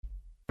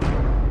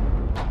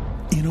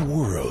In a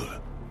world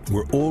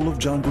where all of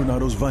John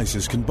Granado's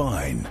vices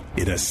combine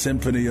in a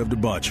symphony of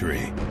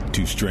debauchery,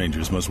 two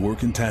strangers must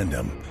work in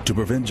tandem to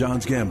prevent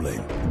John's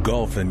gambling,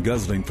 golf, and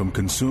guzzling from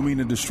consuming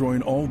and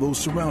destroying all those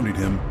surrounding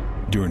him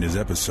during his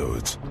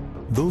episodes.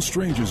 Those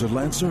strangers are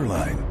Lance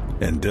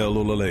Erline and Del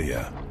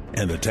Olaleya,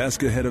 and the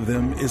task ahead of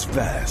them is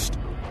vast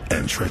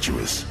and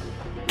treacherous.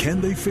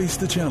 Can they face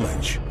the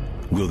challenge?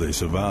 Will they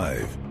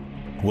survive?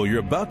 Well,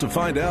 you're about to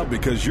find out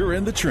because you're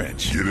in the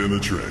trench. Get in the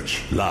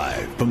trench.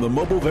 Live from the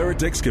Mobile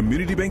Veritex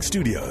Community Bank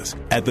Studios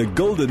at the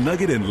Golden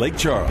Nugget in Lake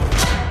Charles.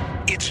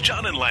 It's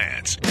John and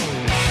Lance.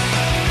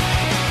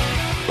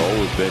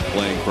 Always been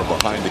playing from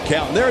behind the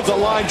count. And there's a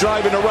line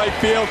drive into right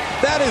field.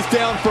 That is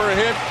down for a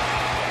hit.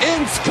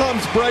 In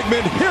comes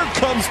Bregman. Here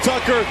comes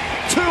Tucker.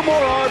 2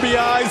 more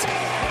RBIs.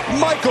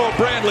 Michael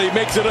Brantley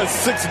makes it a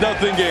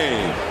 6-0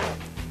 game.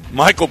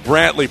 Michael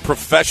Brantley,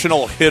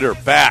 professional hitter,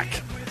 back.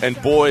 And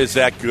boy, is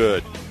that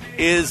good.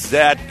 Is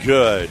that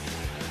good.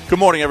 Good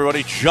morning,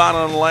 everybody. John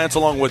and Lance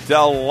along with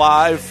Del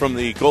live from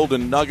the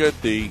Golden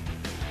Nugget, the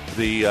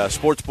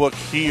sports book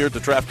here, the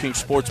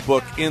DraftKings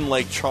Sportsbook in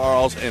Lake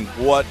Charles. And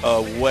what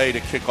a way to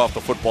kick off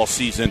the football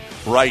season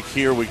right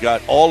here. We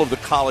got all of the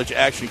college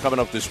action coming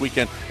up this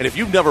weekend. And if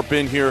you've never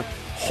been here,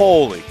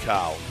 holy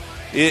cow.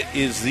 It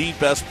is the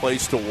best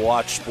place to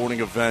watch sporting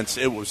events.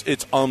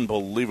 It's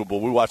unbelievable.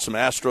 We watched some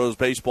Astros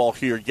baseball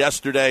here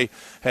yesterday.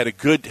 Had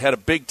a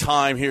big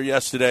time here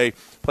yesterday.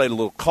 Played a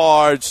little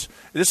cards.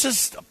 This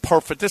is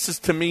perfect. This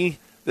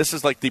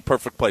is like the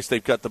perfect place.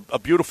 They've got a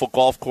beautiful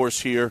golf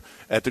course here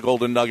at the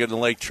Golden Nugget in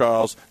Lake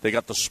Charles. They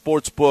got the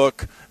sports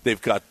book.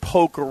 They've got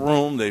poker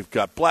room. They've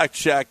got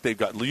blackjack.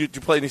 Did you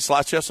play any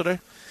slots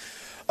yesterday?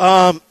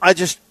 I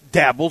just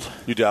dabbled.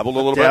 You dabbled a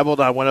little bit?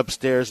 I went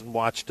upstairs and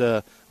watched.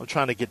 I'm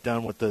trying to get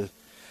done with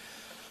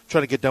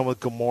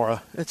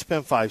Gomorrah. It's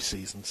been 5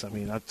 seasons. I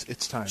mean,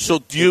 it's time.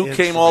 So you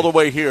came all the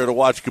way here to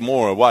watch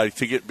Gomorrah. Why?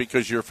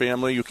 Because your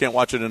family? You can't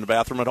watch it in the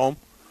bathroom at home?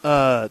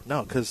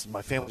 No, because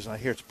my family's not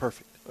here. It's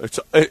perfect.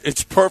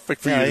 It's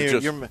perfect for you to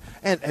just.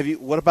 And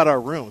what about our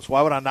rooms?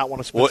 Why would I not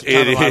want to spend some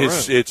time in my room?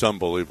 It's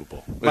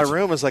unbelievable. My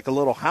room is like a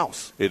little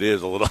house. It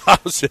is a little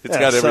house. It's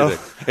got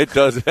everything. It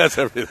does. It has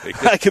everything.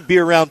 I could be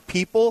around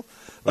people.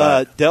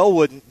 Dell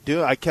wouldn't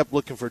do it. I kept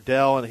looking for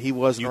Dell, and he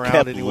wasn't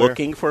around anywhere. You kept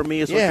looking for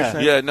me, is what you're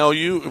saying? Yeah, no,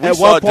 At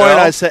one point,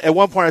 I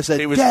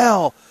said,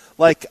 Dell.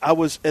 Like, I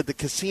was at the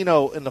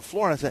casino in the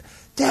floor, and I said,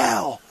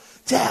 Dell,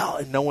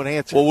 and no one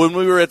answered. Well, when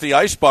we were at the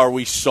ice bar,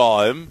 we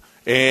saw him,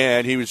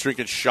 and he was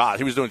drinking shots.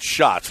 He was doing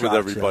shots with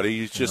everybody.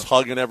 He's just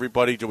hugging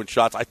everybody, doing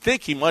shots. I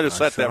think he might have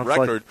set that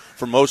record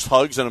for most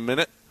hugs in a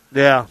minute.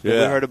 Yeah. We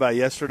heard about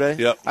yesterday.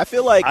 Yep. I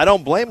feel like I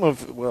don't blame him.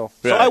 So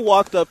I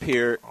walked up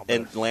here,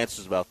 and Lance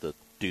is about to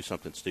do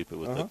something stupid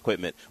with the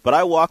equipment. But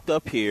I walked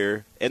up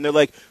here, and they're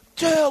like,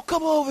 Dell,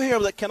 come over here.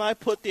 I'm like, can I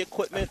put the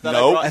equipment that I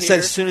brought here? I said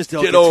as soon as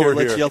Dell Get gets over here,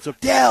 let's here. yell to him,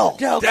 Dell,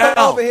 come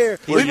over here.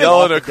 We're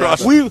yelling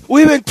across. We've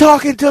been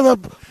talking to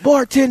the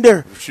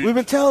bartender. We've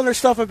been telling her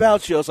stuff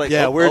about you. I was like,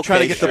 we were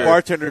trying to get the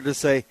bartender to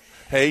say,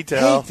 hey,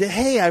 Dell.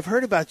 Hey, I've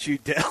heard about you,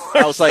 Dell.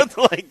 I was like,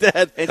 something like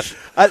that.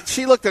 And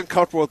she looked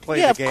uncomfortable with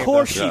playing the game. Yeah, of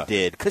course she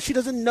did, because she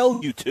doesn't know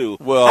you two.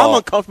 Well, I'm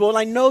uncomfortable, and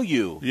I know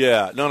you.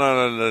 Yeah, no.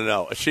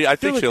 I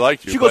think she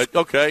liked you,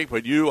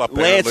 but you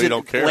apparently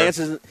don't care.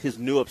 Lance's his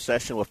new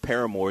obsession with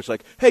Paramore is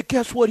like, hey,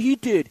 guess what he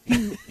did?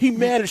 He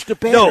managed the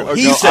band. No,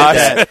 he said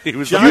that. He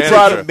was John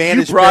the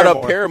manager. You brought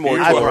up Paramore.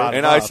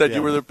 And I said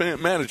you were the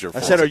manager. I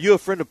said, are you a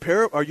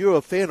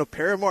fan of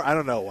Paramore? I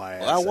don't know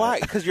why.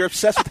 Why? Because you're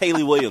obsessed with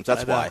Haley Williams.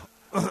 That's why.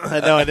 I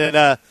know, and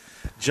then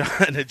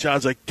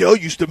John's like, Dell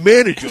used to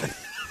manage him.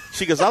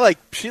 She goes,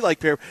 she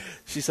liked Paramore.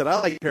 She said, I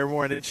like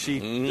Paramore, and then she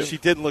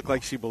didn't look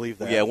like she believed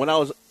that. Yeah, when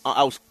Lance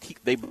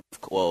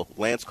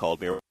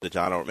called me, or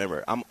John, I don't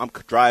remember. I'm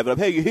driving up.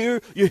 Hey, you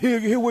here? You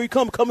here? Where you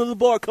come? Come to the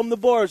bar. Come to the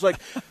bar. It's like,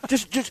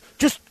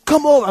 just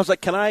come over. I was like,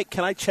 can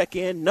I check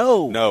in?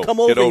 No, come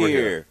over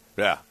here.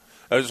 Yeah.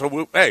 So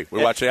we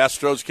watched the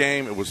Astros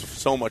game. It was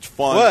so much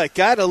fun. Well, it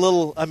got a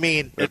little, at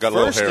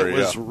first it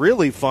was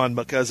really fun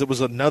because it was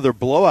another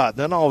blowout.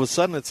 Then all of a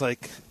sudden it's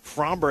like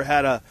Fromber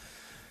had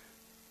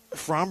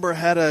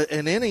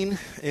an inning,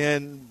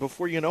 and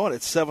before you know it,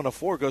 it's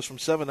 7-4. It goes from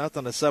 7-0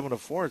 to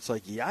 7-4. It's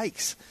like,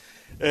 yikes.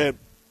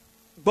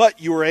 But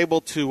you were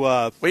able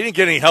to we didn't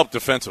get any help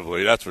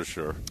defensively, that's for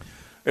sure.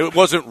 It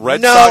wasn't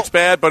Red Sox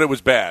bad, but it was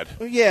bad.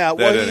 Yeah,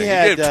 well, he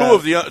had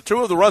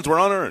two of the runs were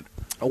unearned.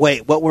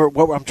 Wait, what were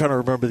I'm trying to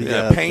remember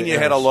the Pena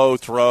had a low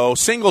throw.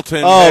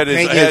 Singleton had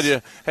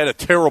a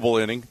terrible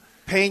inning.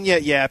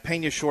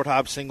 Pena short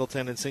hopped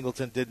Singleton, and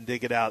Singleton didn't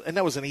dig it out. And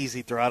that was an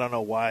easy throw. I don't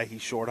know why he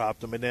short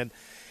hopped him. And then,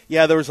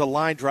 there was a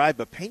line drive,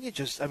 but Pena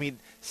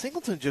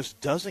Singleton just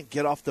doesn't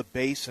get off the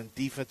base and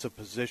defensive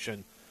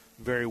position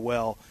very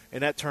well,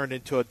 and that turned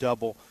into a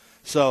double.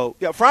 So,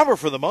 Fromber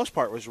for the most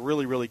part was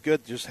really, really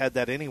good. Just had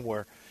that inning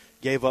where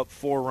gave up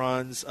 4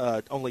 runs,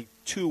 only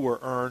 2 were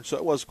earned, so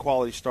it was a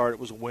quality start. It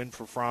was a win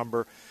for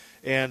Fromber.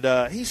 And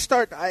I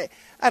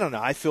don't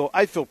know. I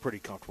feel pretty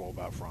comfortable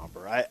about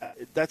Fromber.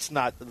 That's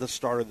not the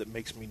starter that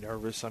makes me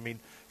nervous. I mean,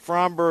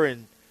 Fromber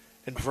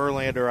and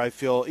Verlander, I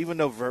feel, even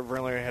though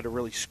Verlander had to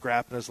really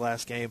scrap in his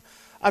last game,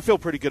 I feel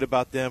pretty good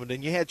about them. And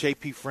then you had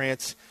J.P.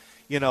 France,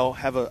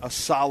 have a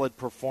solid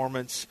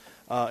performance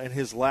in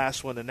his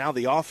last one, and now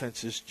the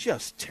offense is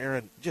just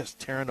tearing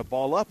the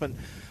ball up. And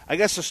I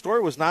guess the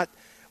story was not.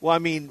 Well, I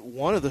mean,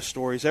 one of the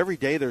stories, every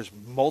day there's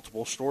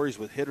multiple stories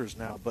with hitters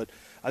now, but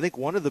I think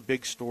one of the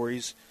big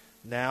stories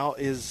now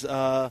is,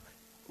 it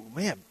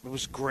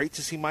was great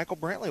to see Michael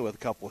Brantley with a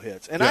couple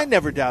hits. And I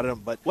never doubted him,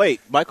 but... Wait,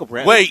 Michael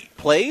Brantley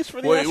plays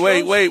for the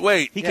Astros?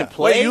 Wait. He can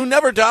play? Wait, you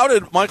never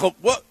doubted Michael...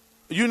 What?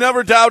 You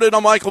never doubted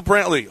on Michael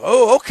Brantley.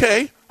 Oh,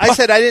 okay. I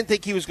said I didn't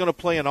think he was going to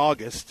play in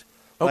August.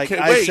 Okay,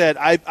 I said,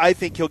 I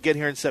think he'll get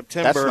here in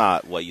September. That's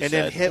not what you said.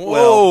 And then hit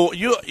well.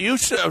 Whoa, you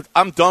said,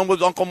 I'm done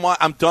with Uncle Mike.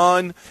 I'm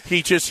done.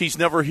 He's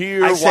never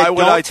here. I said, Why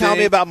would don't tell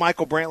me about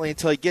Michael Brantley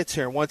until he gets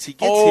here. And once he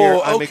gets here,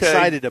 I'm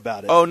excited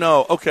about it. Oh,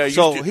 no. Okay.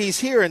 So he's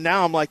here, and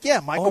now I'm like,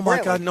 Michael Brantley. Oh,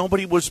 my God.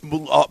 Nobody was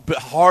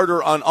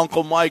harder on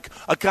Uncle Mike,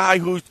 a guy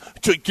who's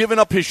given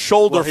up his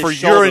shoulder for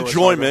your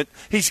enjoyment.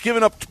 He's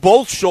given up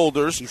both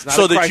shoulders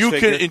so that you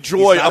can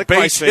enjoy a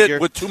base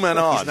hit with two men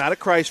on. He's not a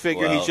Christ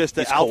figure. Well, he's just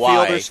an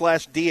outfielder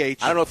 /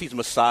 DH. I don't know if he's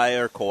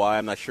Messiah or Kawhi.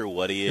 I'm not sure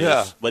what he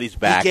is, but he's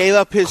back. He gave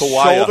up his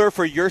shoulder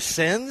for your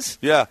sins?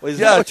 Yeah, he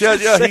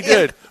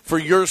did. For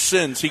your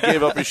sins, he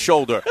gave up his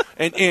shoulder.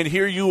 And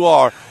here you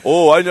are.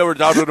 Oh, I never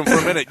doubted him for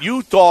a minute.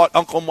 You thought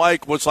Uncle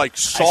Mike was like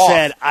soft. I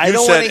said, I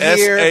don't want to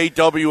hear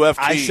SAWFT.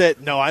 I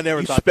said, no, I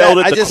never thought spelled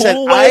that. It I just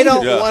cool said, way?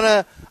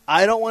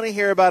 I don't want to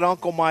hear about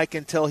Uncle Mike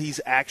until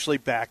he's actually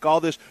back. All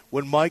this,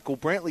 when Michael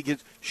Brantley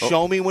gets,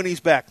 show me when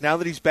he's back. Now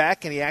that he's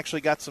back and he actually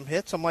got some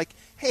hits, I'm like,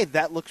 hey,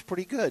 that looks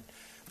pretty good.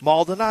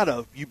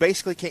 Maldonado, you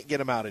basically can't get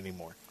him out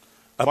anymore.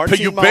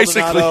 You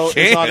basically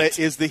can't.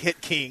 Is the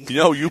hit king.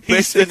 No, you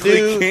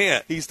basically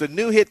can't. He's the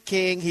new hit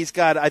king.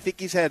 I think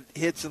he's had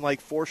hits in like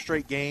 4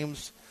 straight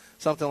games,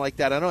 something like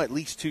that. I know at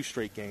least 2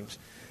 straight games.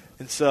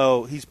 And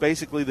so he's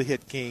basically the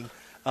hit king.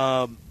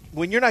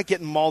 When you're not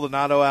getting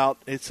Maldonado out,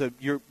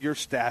 your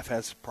staff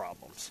has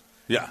problems.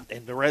 Yeah.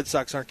 And the Red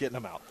Sox aren't getting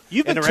him out.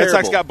 The Red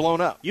Sox got blown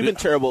up. You've been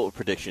terrible with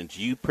predictions.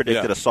 You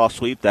predicted a soft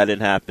sweep. That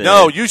didn't happen.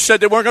 No, you said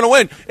they weren't going to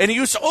win. And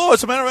you said,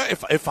 as a matter of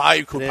fact, if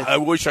I could, I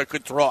wish I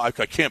could throw. I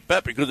can't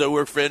bet because I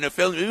work for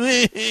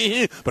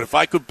NFL. But if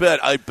I could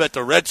bet, I'd bet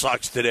the Red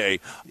Sox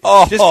today.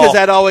 Just because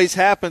that always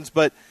happens.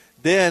 But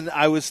then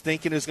I was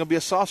thinking it was going to be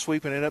a soft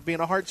sweep and it ended up being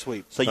a hard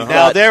sweep. So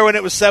now there when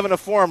it was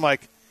 7-4, I'm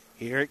like,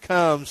 here it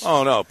comes.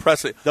 Oh, no,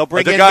 Presley. They'll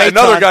bring in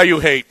another guy you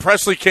hate.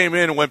 Presley came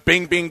in and went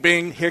bing, bing,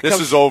 bing.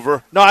 This is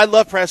over. No, I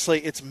love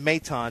Presley. It's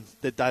Maton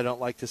that I don't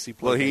like to see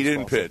play. Well, he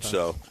didn't pitch,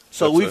 so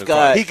we've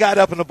got. He got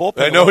up in the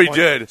bullpen. I know he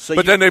did.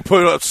 But then they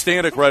put up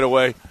Stanek right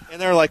away. And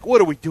they're like,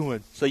 what are we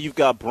doing? So you've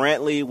got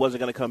Brantley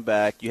wasn't going to come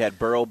back. You had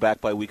Burrow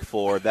back by week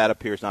 4. That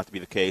appears not to be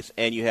the case.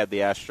 And you had the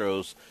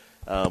Astros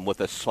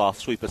with a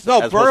soft sweep.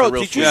 No, Burrow.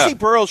 Did you see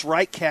Burrow's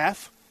right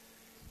calf?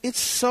 It's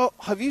so.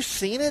 Have you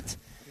seen it?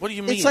 What do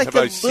you mean? It's like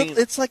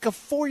it's like a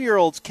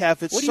 4-year-old's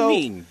calf. It's what do you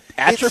mean?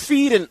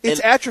 Atrophied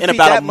it's atrophied in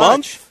about that a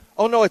month?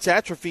 Oh no, it's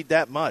atrophied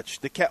that much.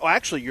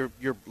 Actually,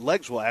 your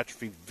legs will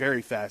atrophy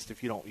very fast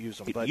if you don't use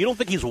them. But you don't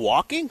think he's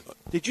walking?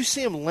 Did you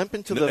see him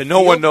limping to the field?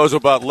 No one knows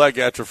about leg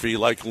atrophy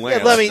like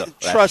Lance.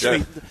 Trust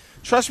me.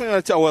 Trust me when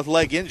I tell you, with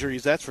leg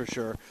injuries, that's for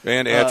sure.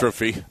 And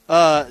atrophy.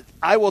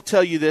 I will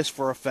tell you this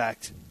for a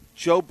fact.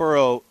 Joe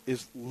Burrow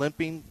is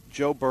limping.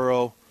 Joe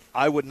Burrow.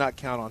 I would not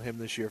count on him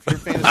this year. If you're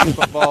fantasy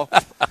football,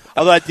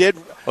 although I did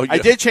change my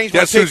pick.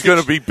 Guess who's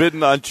going to be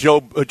bidding on Joe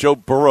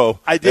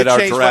Burrow at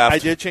our draft? I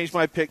did change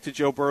my pick to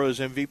Joe Burrow as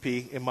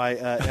MVP in my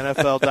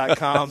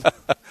NFL.com,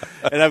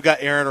 and I've got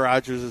Aaron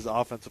Rodgers as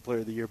Offensive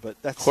Player of the Year. But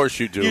that's of course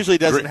you do. Usually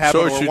doesn't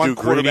happen where one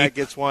quarterback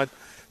gets one.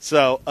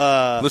 So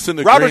listen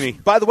to Greeny.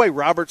 By the way,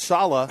 Robert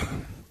Saleh.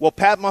 Well,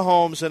 Pat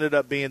Mahomes ended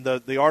up being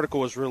the article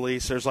was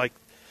released. There's like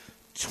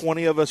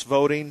 20 of us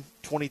voting,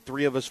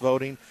 23 of us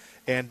voting.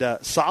 And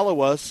Saleh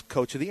was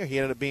Coach of the Year. He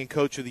ended up being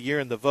Coach of the Year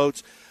in the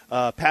votes.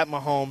 Pat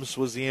Mahomes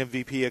was the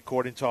MVP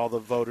according to all the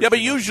voters. Yeah, but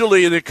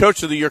usually the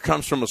Coach of the Year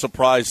comes from a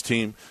surprise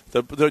team.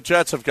 The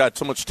Jets have got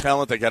so much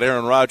talent. They got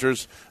Aaron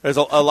Rodgers. There's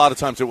a lot of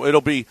times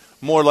it'll be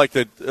more like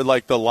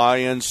the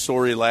Lions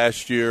story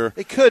last year.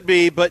 It could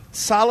be, but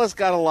Saleh's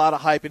got a lot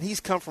of hype, and he's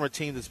come from a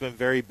team that's been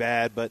very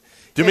bad. But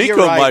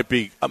D'Amico might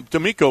be.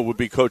 D'Amico would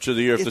be Coach of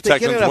the Year if the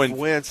Texans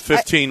win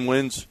 15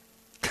 wins.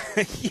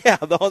 Yeah,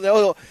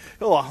 he'll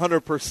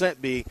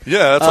 100% be.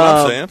 Yeah, that's what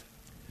I'm saying.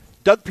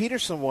 Doug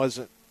Peterson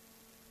wasn't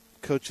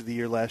Coach of the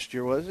Year last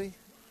year, was he?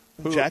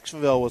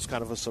 Jacksonville was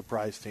kind of a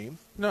surprise team.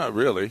 Not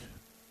really.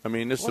 I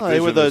mean, they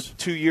were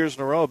 2 years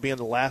in a row of being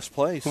the last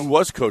place. Who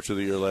was Coach of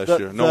the Year last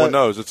year? No one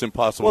knows. It's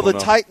impossible. Well,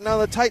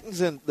 the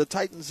Titans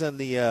and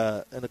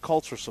the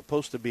Colts were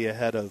supposed to be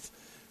ahead of.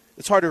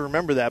 It's hard to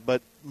remember that,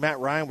 but Matt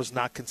Ryan was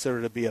not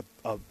considered to be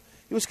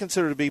he was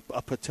considered to be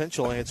a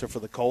potential answer for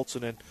the Colts,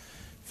 and then.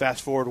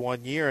 Fast forward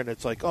 1 year, and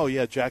it's like, oh,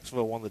 yeah,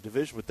 Jacksonville won the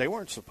division, but they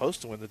weren't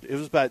supposed to win. It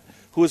was about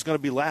who was going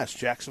to be last,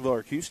 Jacksonville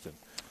or Houston,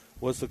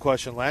 was the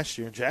question last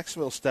year. And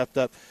Jacksonville stepped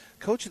up.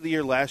 Coach of the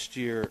Year last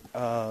year.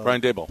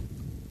 Brian Daboll.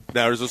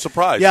 There's a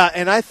surprise. Yeah,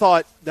 and I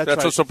thought that's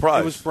right. A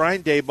surprise. It was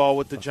Brian Daboll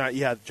with the Giants.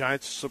 Yeah, the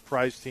Giants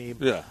surprise team.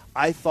 Yeah.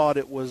 I thought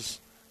it was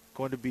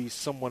going to be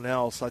someone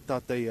else. I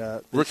thought they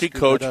rookie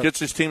coach gets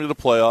his team to the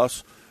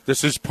playoffs.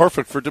 This is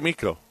perfect for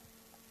D'Amico.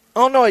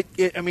 Oh no!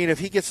 I mean, if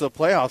he gets to the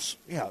playoffs,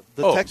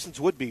 the Texans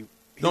would be.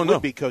 He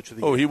would be coach of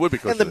the year. Oh, he would be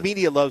coach. And the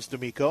media loves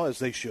D'Amico, as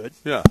they should.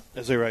 Yeah,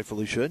 as they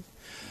rightfully should.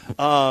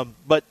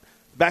 But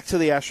back to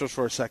the Astros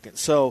for a second.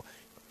 So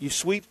you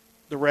sweep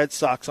the Red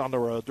Sox on the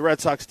road. The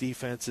Red Sox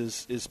defense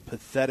is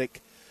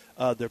pathetic.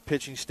 Their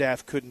pitching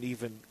staff couldn't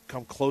even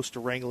come close to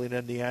wrangling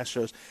in the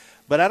Astros.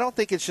 But I don't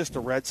think it's just the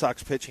Red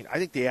Sox pitching. I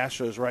think the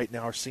Astros right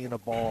now are seeing a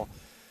ball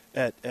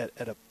and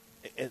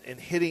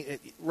hitting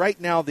it. Right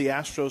now, the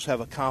Astros have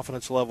a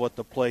confidence level at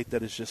the plate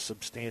that is just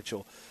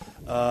substantial.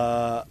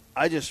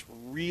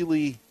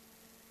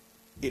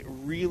 It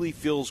really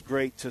feels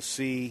great to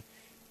see.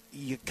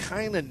 You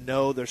kind of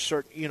know there's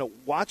certain,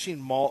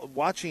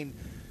 watching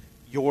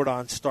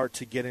Jordan start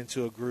to get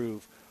into a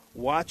groove,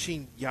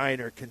 watching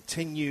Yainer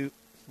continue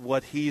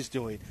what he's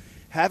doing,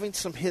 having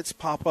some hits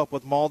pop up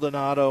with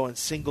Maldonado and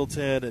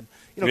Singleton and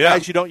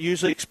guys you don't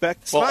usually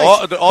expect. It's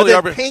nice.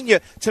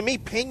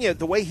 Pena,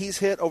 the way he's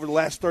hit over the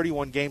last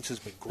 31 games has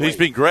been great. He's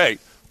been great,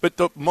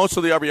 but most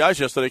of the RBIs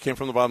yesterday came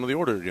from the bottom of the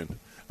order again.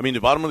 I mean,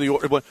 the bottom of the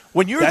order.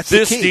 When you're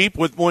this deep,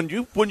 when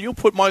you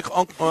put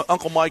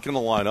Uncle Mike in the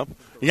lineup,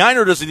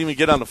 Yainer doesn't even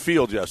get on the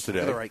field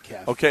yesterday. The right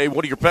calf. Okay,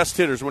 one of your best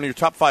hitters, one of your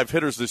top 5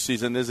 hitters this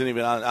season, isn't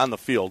even on the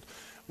field.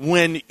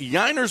 When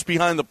Yainer's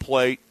behind the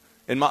plate.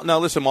 And now,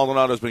 listen,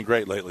 Maldonado's been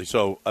great lately,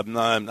 so I'm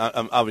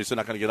obviously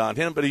not going to get on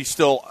him. But he's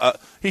still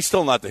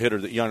not the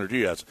hitter that Yainer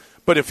Diaz.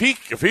 But if he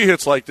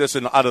hits like this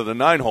and out of the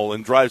 9-hole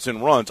and drives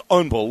in runs,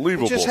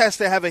 unbelievable. He just has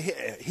to have a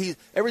hit.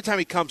 Every time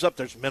he comes up,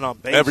 there's men on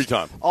base. Every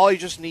time. All he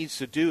just needs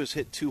to do is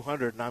hit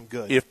 200, and I'm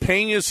good. If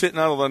Pena's hitting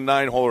out of the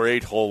 9-hole or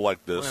 8-hole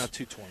like this,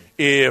 220.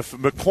 If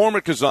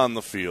McCormick is on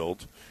the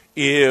field.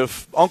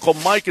 If Uncle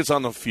Mike is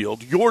on the field,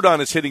 Jordan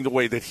is hitting the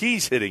way that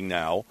he's hitting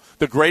now,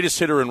 the greatest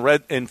hitter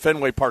in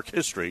Fenway Park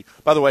history.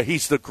 By the way,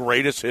 he's the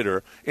greatest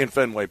hitter in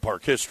Fenway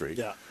Park history.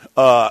 Yeah.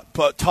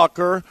 But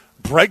Tucker,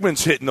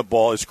 Bregman's hitting the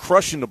ball, is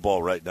crushing the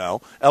ball right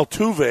now.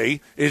 Altuve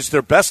is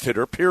their best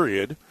hitter,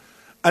 period.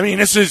 I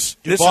mean,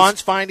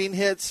 Bond's finding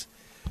hits.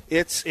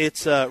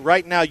 It's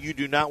right now you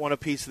do not want a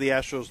piece of the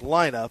Astros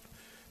lineup.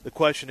 The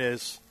question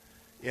is,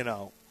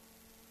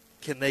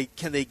 Can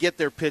they get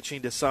their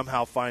pitching to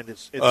somehow find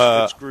its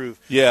groove?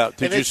 Yeah.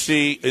 You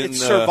see? It's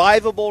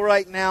survivable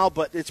right now,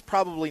 but it's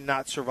probably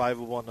not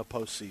survivable in the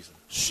postseason.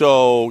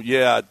 So,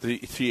 the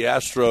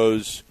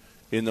Astros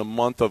in the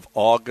month of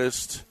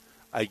August,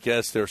 I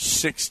guess they're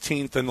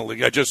 16th in the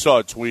league. I just saw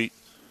a tweet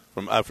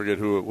from, I forget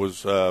who it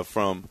was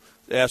from.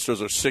 The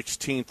Astros are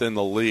 16th in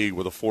the league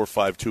with a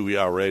 4.52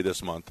 ERA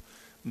this month.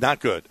 Not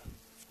good.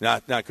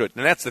 Not good.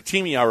 And that's the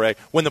team ERA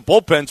when the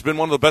bullpen's been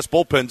one of the best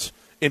bullpens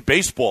in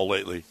baseball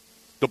lately.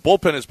 The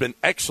bullpen has been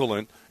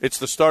excellent. It's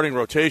the starting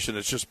rotation.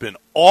 It's just been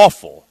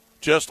awful.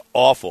 Just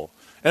awful.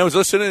 And I was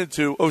listening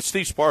to,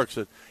 Steve Sparks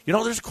said,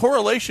 there's a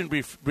correlation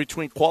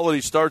between quality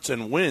starts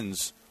and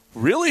wins.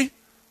 Really?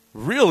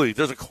 Really?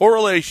 There's a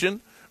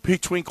correlation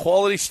between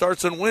quality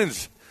starts and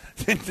wins.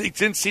 They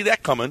didn't see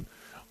that coming.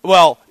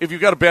 Well, if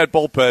you've got a bad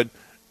bullpen,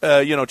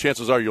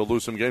 chances are you'll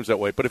lose some games that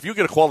way. But if you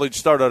get a quality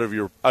start out of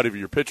your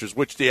pitchers,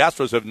 which the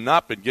Astros have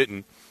not been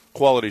getting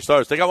quality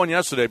starts. They got one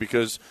yesterday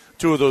because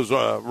 2 of those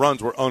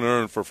runs were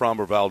unearned for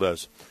Framber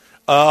Valdez.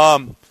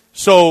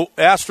 So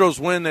Astros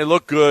win. They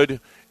look good.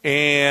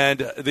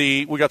 And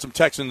we got some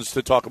Texans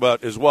to talk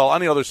about as well.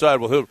 On the other side,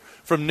 we'll hear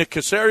from Nick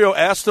Caserio.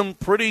 Asked him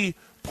pretty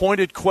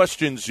pointed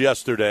questions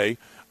yesterday.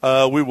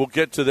 We will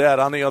get to that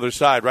on the other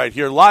side right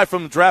here. Live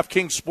from the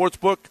DraftKings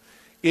Sportsbook.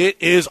 It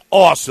is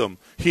awesome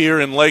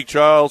here in Lake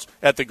Charles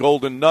at the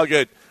Golden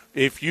Nugget.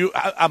 If you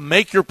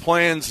make your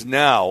plans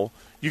now,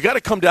 you got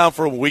to come down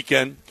for a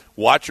weekend.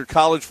 Watch your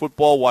college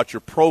football, watch your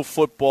pro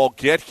football,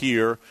 get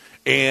here,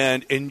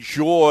 and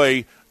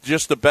enjoy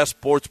just the best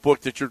sports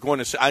book that you're going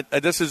to see.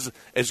 This is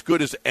as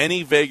good as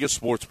any Vegas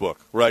sports book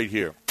right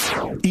here.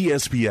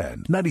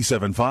 ESPN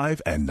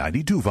 97.5 and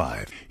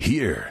 92.5.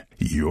 Here,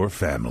 your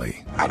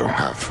family. I don't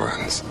have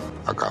friends.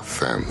 I got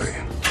family.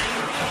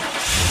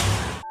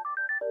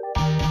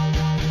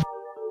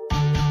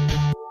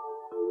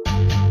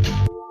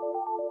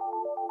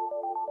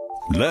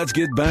 Let's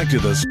get back to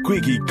the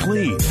squeaky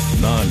clean,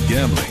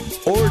 non-gambling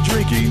or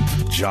drinking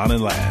John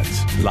and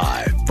Lance.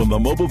 Live from the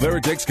Mobile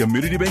Veritex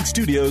Community Bank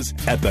Studios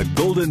at the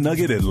Golden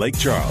Nugget in Lake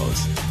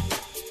Charles.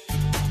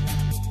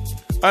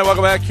 All right,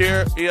 welcome back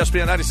here.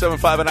 ESPN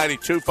 97.5 and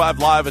 92.5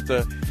 live at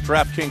the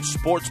DraftKings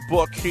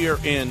Sportsbook here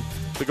in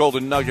the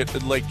Golden Nugget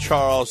in Lake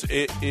Charles.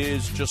 It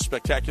is just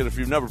spectacular. If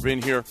you've never been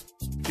here,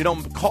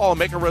 call and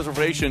make a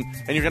reservation,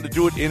 and you're going to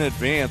do it in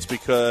advance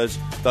because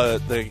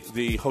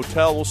the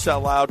hotel will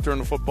sell out during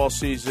the football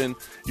season.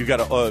 You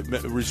got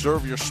to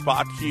reserve your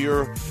spot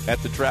here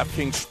at the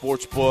DraftKings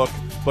Sportsbook,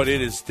 but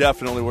it is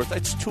definitely worth it.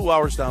 It's 2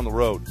 hours down the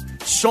road.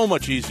 So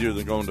much easier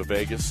than going to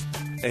Vegas.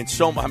 And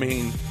we'll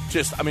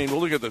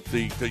look at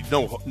the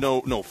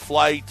no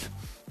flight.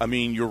 I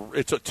mean,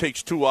 it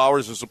takes 2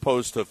 hours as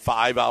opposed to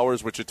 5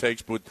 hours, which it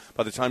takes. But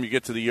by the time you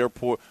get to the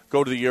airport,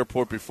 go to the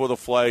airport before the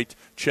flight,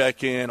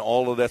 check in,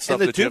 all of that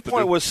stuff. And the dew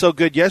point was so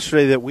good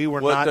yesterday that we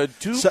were not. The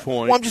dew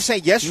point. Well, I'm just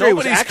saying yesterday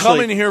nobody's was actually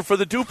coming here for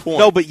the dew point.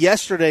 No, but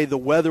yesterday the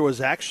weather was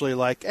actually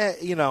like,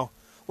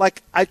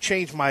 like I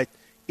changed my.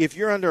 If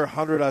you're under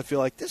 100, I feel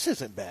like this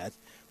isn't bad.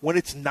 When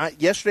it's not,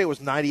 yesterday it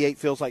was 98,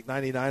 feels like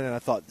 99, and I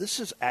thought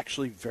this is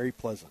actually very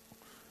pleasant.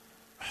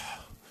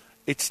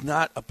 It's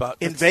not about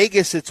in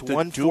Vegas. It's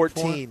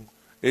 114.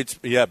 It's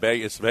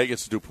Vegas.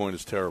 Vegas dew point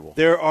is terrible.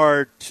 There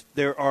are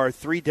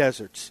 3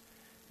 deserts.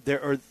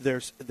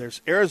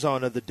 There's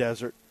Arizona, the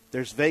desert.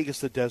 There's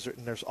Vegas, the desert,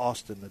 and there's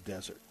Austin, the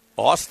desert.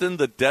 Austin,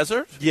 the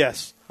desert?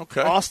 Yes.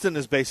 Okay. Austin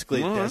is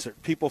basically a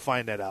desert. People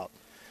find that out.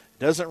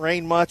 It doesn't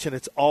rain much, and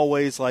it's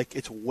always like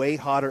it's way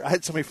hotter. I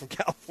had somebody from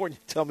California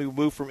tell me we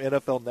moved from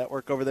NFL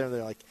Network over there, and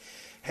they're like,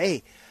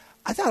 "Hey,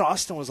 I thought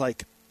Austin was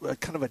like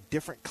kind of a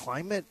different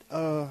climate."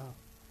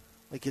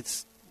 Like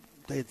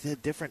they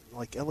did different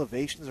like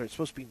elevations, or it's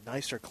supposed to be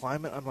nicer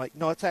climate. I'm like,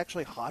 no, it's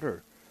actually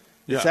hotter.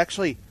 Yeah. It's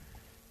actually,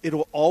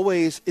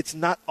 it's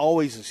not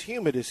always as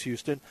humid as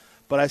Houston,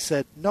 but I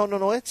said,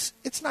 no, it's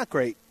not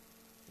great.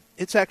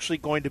 It's actually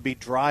going to be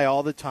dry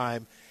all the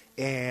time,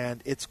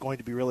 and it's going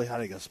to be really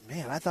hot. He goes,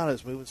 man, I thought I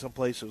was moving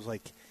someplace. It was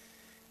like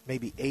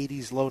maybe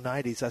 80s, low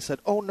 90s. I said,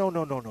 oh, no.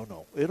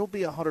 It'll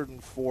be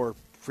 104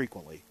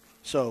 frequently.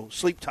 So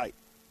sleep tight.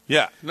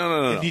 Yeah,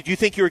 no. Did you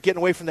think you were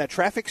getting away from that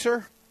traffic,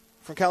 sir?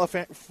 From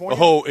California?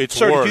 Oh, it's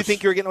Sir, worse. Did you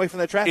think you were getting away from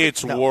that traffic?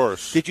 It's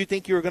worse. Did you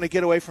think you were going to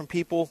get away from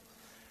people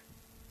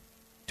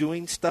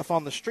doing stuff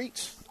on the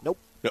streets? Nope.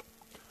 Yep.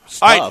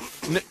 Stuff. All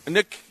right,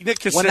 Nick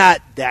Caserio. Well,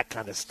 not that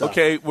kind of stuff.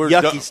 Okay, we're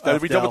yucky stuff. Are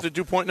we done with the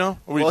dew point now?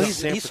 Well,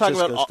 he's talking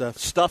about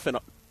stuff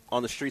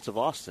on the streets of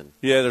Austin.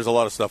 Yeah, there's a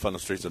lot of stuff on the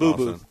streets of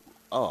Austin.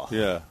 Oh.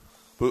 Yeah.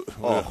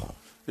 The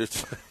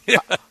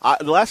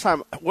last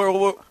time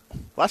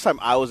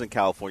I was in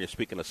California,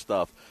 speaking of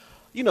stuff,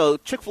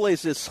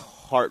 Chick-fil-A's this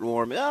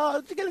heartwarming.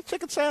 Oh, you get a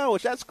chicken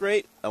sandwich. That's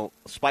great. Oh,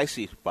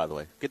 spicy, by the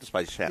way. Get the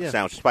spicy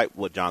sandwich, despite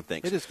what John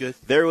thinks. It is good.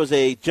 There was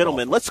a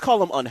gentleman. Let's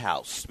call him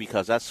unhoused,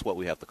 because that's what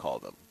we have to call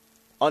them.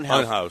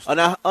 Unhoused.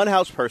 An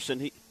unhoused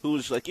person who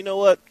was like, you know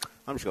what?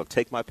 I'm just going to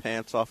take my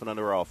pants off and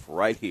underwear off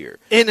right here.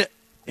 Right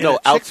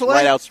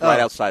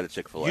outside of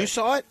Chick-fil-A. You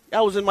saw it?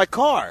 I was in my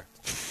car.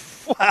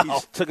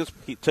 Wow.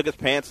 He took his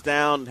pants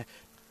down.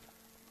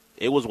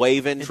 It was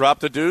waving. Drop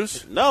the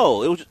deuce?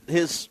 No, it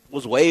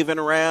was waving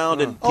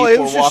around and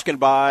people were walking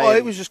by. Oh,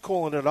 it was just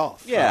cooling it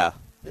off. Yeah.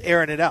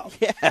 Airing it out.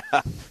 Yeah.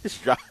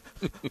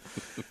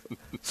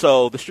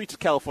 So the streets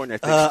of California,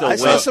 I think, still I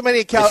saw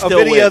somebody a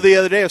video the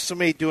other day of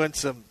somebody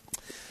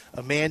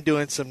a man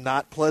doing some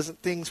not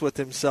pleasant things with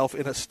himself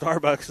in a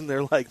Starbucks, and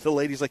they're like, the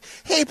lady's like,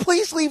 hey,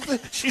 please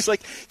leave she's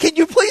like, can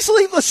you please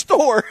leave the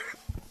store?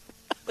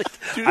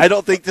 I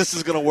don't think this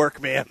is going to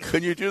work, man.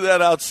 Can you do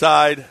that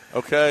outside?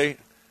 Okay.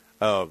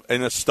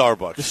 In a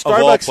Starbucks, of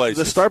all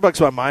places. The Starbucks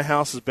by my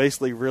house is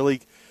basically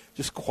really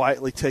just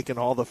quietly taking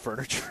all the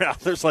furniture out.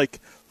 There's like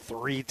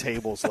 3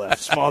 tables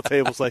left, small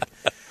tables.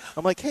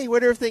 I'm like, hey,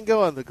 where'd everything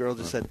go? And the girl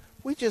just said,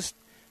 we just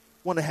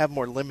want to have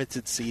more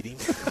limited seating.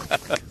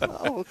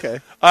 Oh, okay.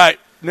 All right,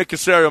 Nick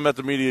Caserio met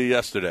the media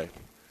yesterday.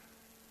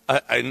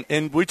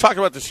 And we talked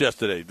about this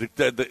yesterday.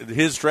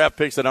 His draft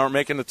picks that aren't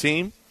making the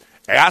team,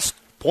 asked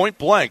point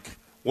blank,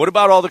 what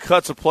about all the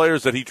cuts of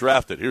players that he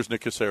drafted? Here's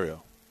Nick Caserio.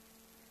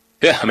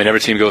 Yeah, I mean, every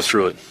team goes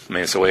through it. I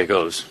mean, it's the way it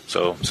goes.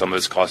 So some of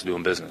it's cost of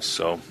doing business.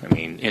 So, I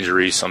mean,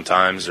 injuries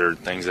sometimes are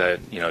things that,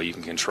 you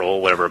can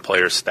control, whatever a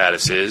player's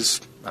status is.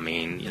 I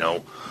mean, we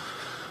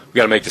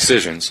got to make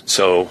decisions.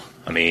 So,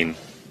 I mean,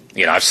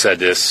 I've said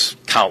this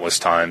countless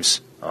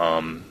times.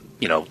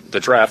 The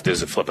draft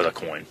is a flip of the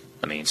coin.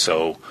 I mean,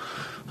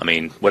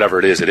 whatever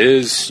it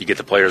is. You get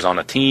the players on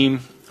a team,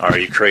 or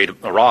you create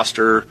a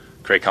roster,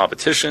 create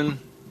competition.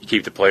 You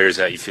keep the players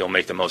that you feel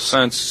make the most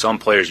sense. Some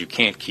players you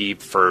can't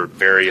keep for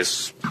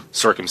various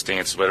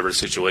circumstances, whatever the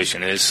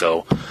situation is.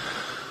 So,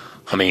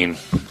 I mean,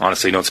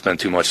 honestly, don't spend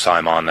too much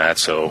time on that.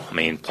 So, I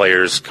mean,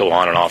 players go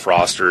on and off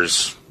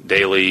rosters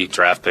daily.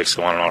 Draft picks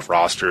go on and off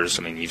rosters.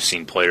 I mean, you've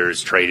seen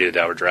players traded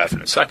that were drafted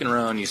in the second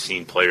round. You've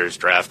seen players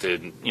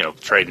drafted,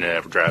 traded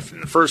that were drafted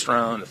in the first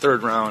round, the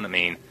third round. I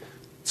mean,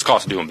 it's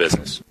cost of doing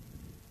business.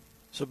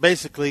 So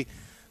basically,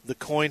 the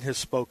coin has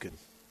spoken.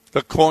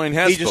 The coin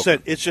has spoken. He just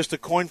said, it's just a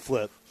coin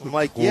flip. I'm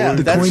like,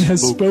 the coin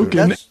has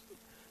spoken.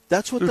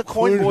 That's what the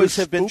coin boys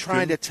have been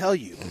trying to tell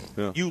you.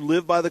 Yeah. You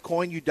live by the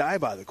coin, you die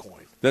by the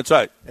coin. That's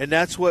right. And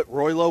that's what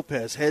Roy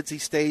Lopez, heads he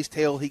stays,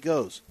 tail he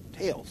goes.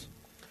 Tails.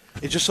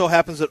 It just so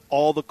happens that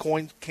all the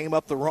coins came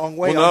up the wrong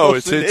way. Well, no,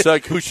 it's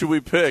like, who should we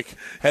pick?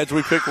 Heads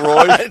we pick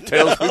Roy,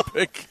 tails we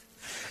pick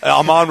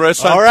Amon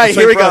Rest. All right,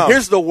 here we go.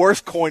 Here's the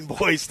worst coin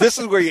boys. This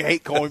is where you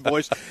hate coin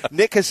boys.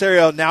 Nick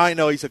Caserio, now I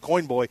know he's a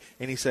coin boy,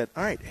 and he said,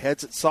 all right,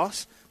 heads it's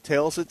Sauce,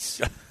 tails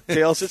it's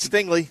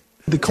Stingley.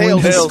 The coin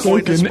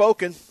has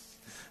spoken.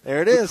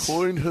 There it is. The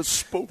coin has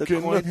spoken.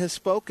 The coin has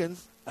spoken.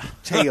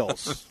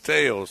 Tails.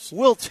 Tails.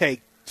 We'll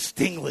take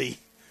Stingley.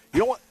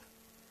 You know what?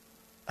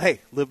 Hey,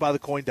 live by the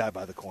coin, die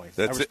by the coin. I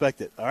That's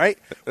respect it. All right?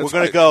 We're going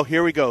right. to go.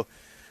 Here we go.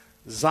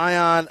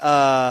 Zion,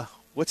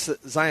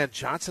 Zion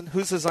Johnson?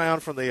 Who's the Zion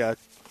from the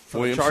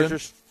Williamson?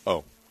 Chargers?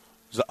 Oh.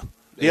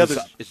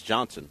 It's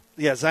Johnson.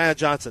 Yeah, Zion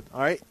Johnson.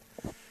 All right.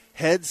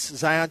 Heads,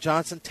 Zion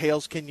Johnson.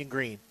 Tails, Kenyon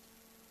Green.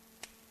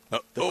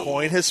 The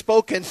coin has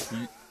spoken.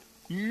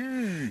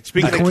 Speaking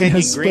of coin Kenyon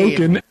has Green.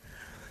 spoken.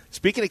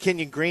 Speaking of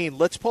Kenyon Green,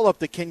 let's pull up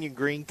the Kenyon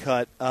Green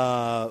cut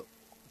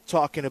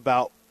talking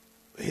about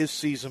his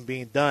season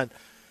being done.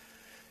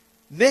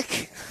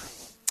 Nick,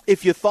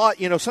 if you thought,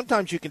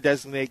 sometimes you can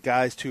designate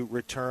guys to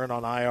return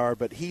on IR,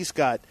 but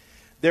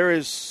there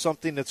is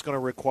something that's going to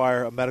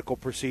require a medical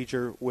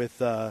procedure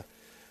with,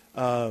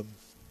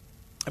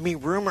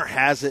 rumor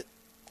has it,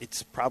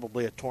 it's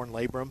probably a torn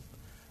labrum.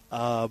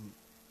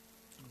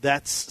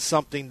 That's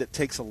something that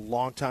takes a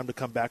long time to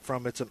come back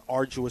from. It's an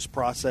arduous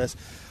process.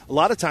 A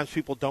lot of times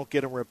people don't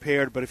get them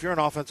repaired, but if you're an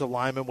offensive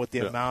lineman with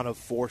the amount of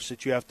force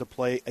that you have to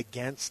play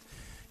against,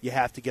 you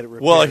have to get it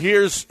repaired. Well,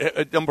 here's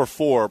number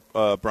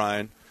 4,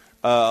 Brian,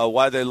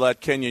 why they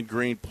let Kenyon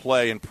Green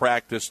play and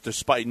practice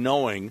despite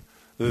knowing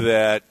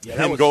that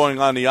him going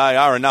on the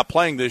IR and not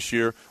playing this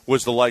year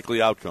was the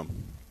likely outcome.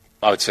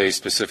 I would say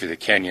specifically to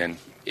Kenyon,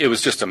 it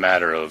was just a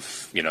matter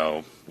of,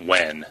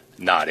 when,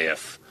 not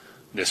if,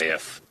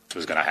 if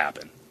was going to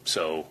happen.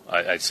 So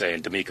I'd say,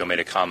 and D'Amico made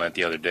a comment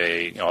the other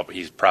day,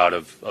 he's proud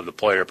of the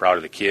player, proud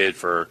of the kid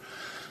for,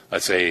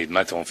 I'd say,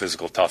 mental and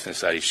physical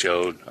toughness that he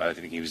showed. I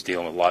think he was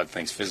dealing with a lot of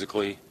things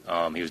physically.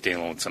 He was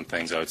dealing with some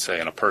things, I would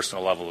say, on a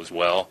personal level as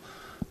well.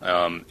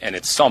 And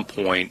at some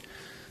point,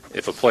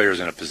 if a player is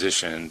in a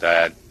position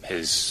that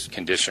his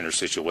condition or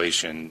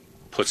situation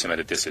puts him at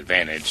a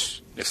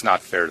disadvantage, it's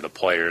not fair to the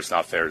player, it's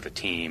not fair to the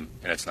team,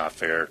 and it's not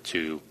fair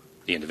to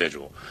the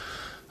individual.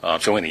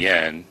 So in the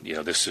end,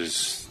 this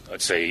is,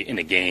 I'd say, in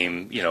the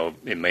game,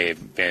 it may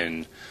have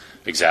been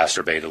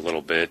exacerbated a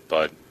little bit,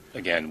 but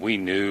again, we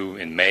knew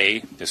in May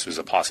this was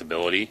a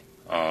possibility.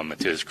 To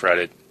his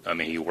credit,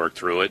 he worked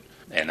through it,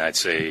 and I'd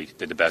say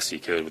did the best he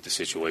could with the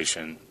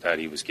situation that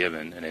he was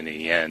given. And in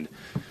the end,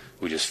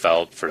 we just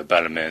felt for the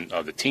betterment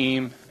of the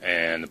team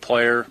and the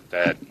player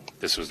that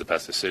this was the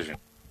best decision.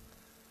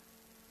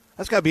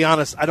 I just got to be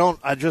honest.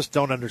 I just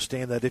don't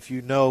understand that. If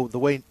the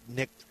way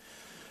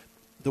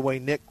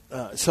Nick,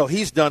 so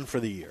he's done for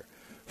the year.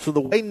 So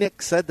the way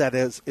Nick said that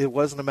is, it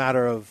wasn't a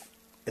matter of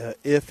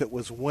if, it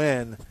was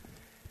when.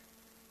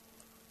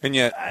 And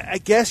yet, I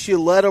guess you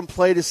let him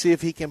play to see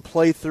if he can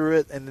play through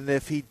it, and then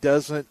if he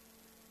doesn't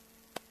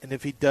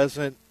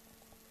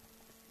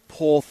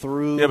pull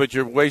through. Yeah, but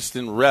you're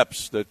wasting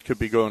reps that could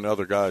be going to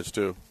other guys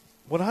too.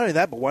 Well, not only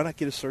that, but why not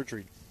get a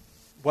surgery?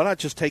 Why not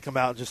just take him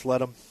out and just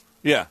let him?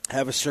 Yeah,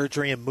 have a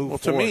surgery and move. Well,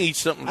 forward. To me,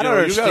 something I don't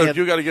understand.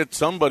 You got to get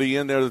somebody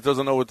in there that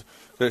doesn't know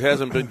that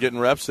hasn't been getting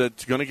reps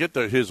that's going to get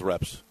his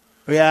reps.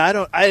 Yeah, I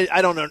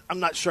don't know.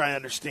 I'm not sure I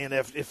understand.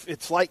 If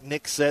it's like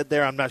Nick said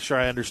there, I'm not sure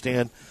I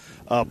understand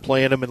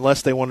playing him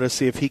unless they wanted to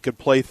see if he could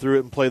play through it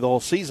and play the whole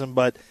season.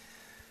 But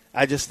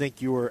I just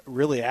think you were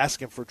really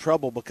asking for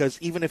trouble because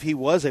even if he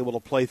was able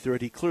to play through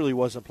it, he clearly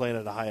wasn't playing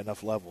at a high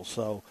enough level.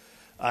 So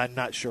I'm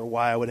not sure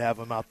why I would have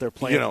him out there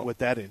playing with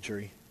that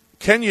injury.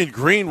 Kenyon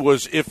Green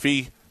was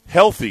iffy.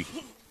 Healthy.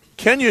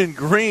 Kenyon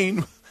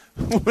Green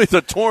with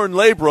a torn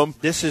labrum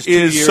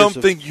is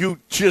something you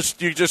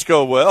just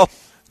go, well.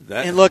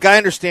 And look, I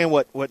understand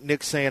what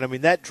Nick's saying.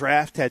 That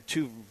draft had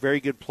 2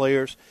 very good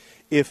players.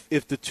 If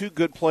the 2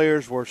 good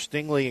players were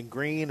Stingley and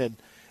Green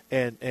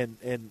and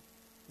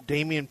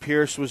Damian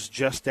Pierce was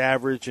just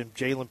average and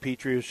Jalen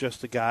Petrie was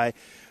just a guy,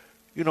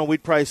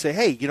 we'd probably say,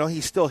 hey,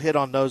 he still hit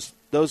on those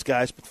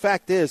guys. But the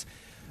fact is,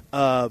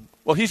 well,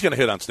 he's going to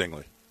hit on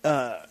Stingley.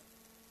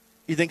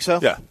 You think so?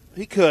 Yeah.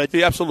 He could.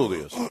 He absolutely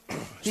is.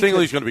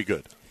 Stingley's going to be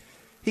good.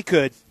 He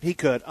could.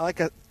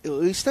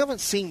 We still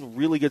haven't seen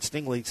really good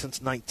Stingley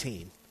since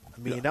 19.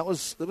 That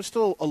was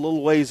still a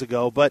little ways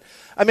ago, but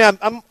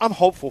I'm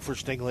hopeful for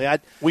Stingley.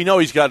 We know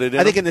he's got it in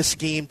I think him. in this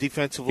scheme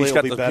defensively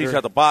he'll be better. He's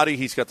got the body,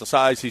 he's got the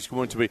size, he's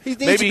going to be. He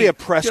needs to be a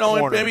press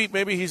corner.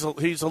 Maybe he's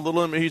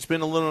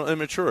been a little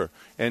immature,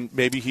 and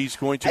maybe he's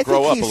going to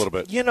grow up a little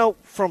bit.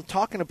 From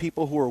talking to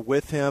people who were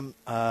with him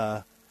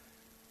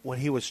when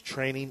he was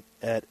training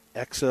at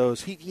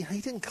Exos, he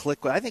didn't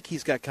click. I think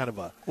he's got kind of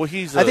a. Well,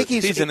 he's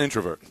an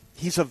introvert.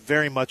 He's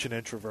very much an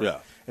introvert. Yeah.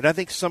 And I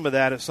think some of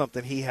that is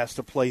something he has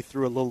to play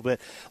through a little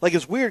bit. Like,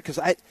 it's weird because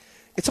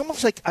it's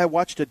almost like I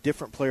watched a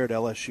different player at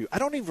LSU. I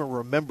don't even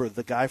remember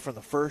the guy from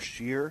the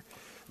first year.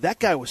 That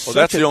guy was such a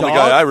dog. That's the only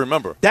guy I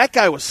remember. That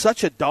guy was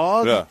such a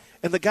dog. Yeah.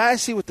 And the guy I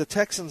see with the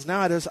Texans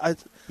now, I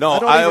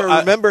don't even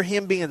remember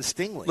him being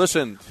Stingley.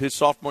 Listen, his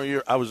sophomore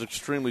year, I was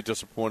extremely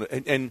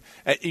disappointed, and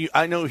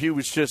I know he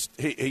was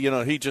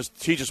he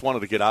just wanted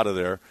to get out of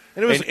there.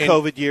 And it was a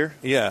COVID year.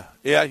 Yeah.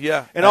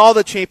 And all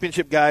the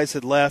championship guys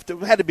had left. It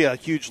had to be a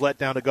huge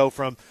letdown to go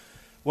from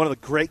one of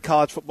the great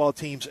college football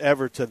teams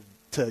ever to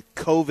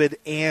COVID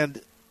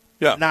and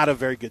not a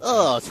very good team.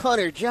 Oh, it's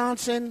Hunter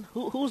Johnson.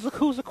 Who's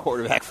the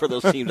quarterback for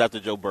those teams after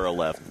Joe Burrow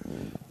left?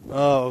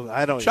 Oh,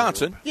 I don't.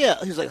 Johnson.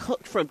 Yeah, he's like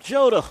from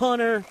Joe to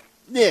Hunter.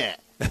 Yeah.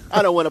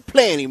 I don't want to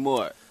play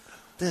anymore.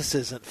 This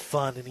isn't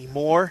fun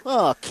anymore.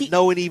 Oh,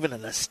 no one even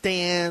in the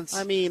stands.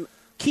 I mean,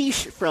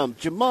 Keish from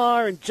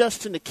Jamar and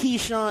Justin to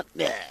Keyshawn.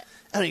 Nah.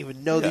 I don't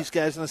even know these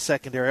guys in the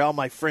secondary. All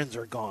my friends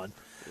are gone.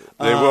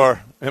 They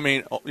were. I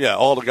mean,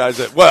 all the guys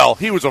that – well,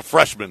 he was a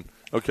freshman,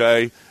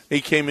 okay?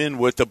 He came in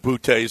with the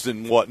booties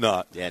and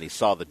whatnot. Yeah, and he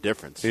saw the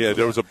difference. Yeah,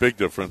 there was a big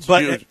difference.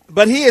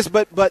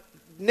 But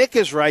Nick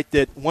is right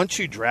that once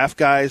you draft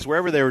guys,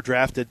 wherever they were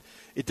drafted,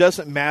 it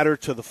doesn't matter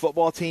to the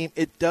football team.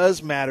 It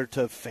does matter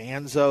to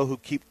fans, though, who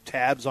keep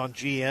tabs on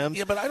GMs.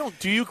 Yeah, but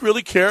do you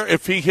really care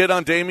if he hit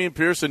on Dameon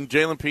Pierce and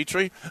Jalen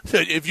Petrie?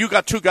 If you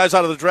got two guys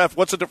out of the draft,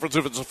 what's the difference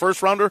if it's a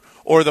first-rounder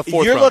or the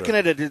fourth-rounder? You're looking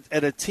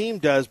at a team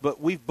does, but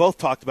we've both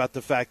talked about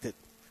the fact that,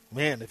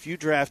 man, if you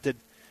drafted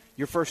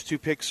your first two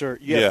picks have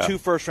 2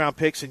 first-round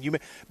picks, and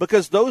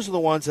because those are the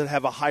ones that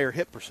have a higher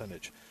hit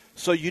percentage.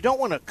 So you don't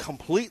want to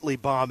completely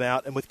bomb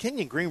out. And with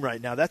Kenyon Green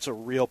right now, that's a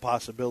real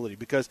possibility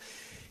because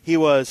he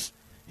was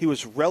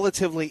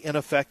relatively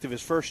ineffective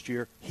his first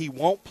year. He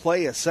won't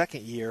play a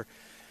second year.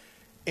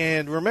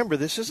 And remember,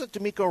 this isn't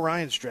D'Amico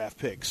Ryan's draft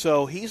pick.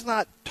 So he's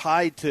not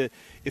tied to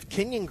 – if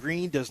Kenyon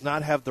Green does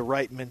not have the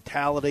right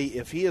mentality,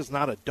 if he is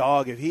not a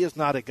dog, if he is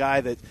not a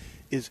guy that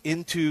is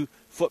into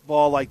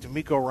football like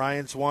D'Amico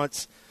Ryan's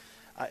wants,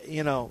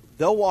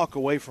 they'll walk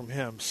away from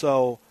him.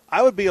 So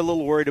I would be a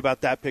little worried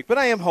about that pick. But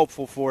I am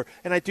hopeful for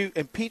 – and I do –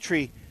 and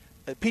Petrie's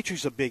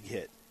a big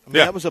hit.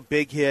 That was a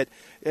big hit.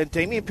 And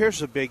Dameon Pierce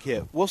is a big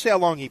hit. We'll see how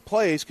long he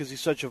plays because he's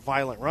such a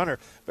violent runner.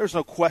 There's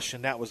no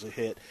question that was a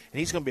hit. And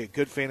he's going to be a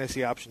good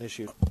fantasy option this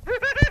year.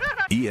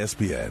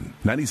 ESPN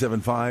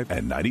 97.5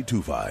 and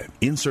 92.5.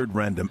 Insert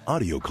random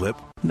audio clip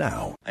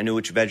now. I knew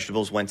which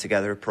vegetables went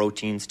together,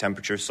 proteins,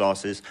 temperature,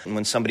 sauces. And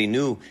when somebody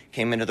new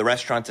came into the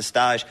restaurant to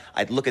stage,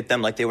 I'd look at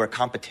them like they were a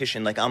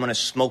competition, like I'm going to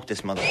smoke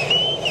this mother...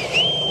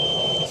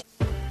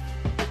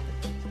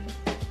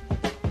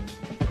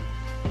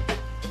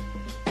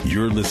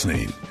 You're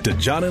listening to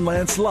John and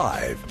Lance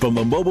live from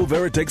the Mobile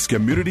Veritex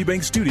Community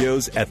Bank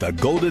Studios at the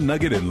Golden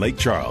Nugget in Lake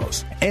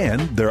Charles.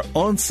 And their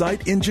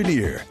on-site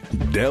engineer,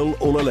 Del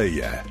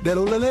Olaleya.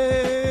 Del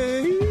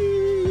Olale.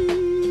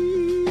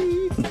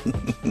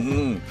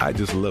 I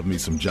just love me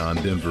some John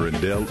Denver and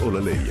Del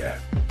Olaleya.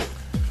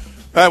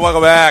 All right,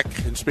 welcome back.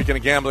 And speaking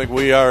of gambling,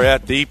 we are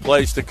at the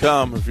place to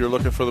come if you're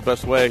looking for the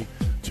best way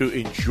to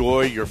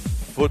enjoy your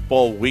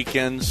football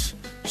weekends.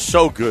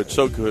 So good,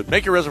 so good.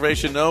 Make your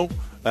reservation,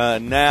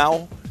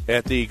 now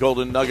at the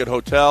Golden Nugget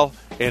Hotel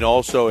and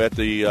also at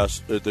the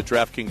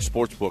DraftKings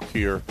Sportsbook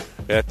here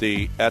at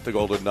the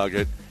Golden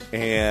Nugget.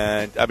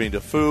 And, I mean, the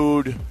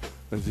food,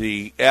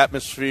 the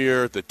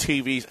atmosphere, the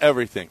TVs,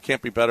 everything.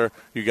 Can't be better.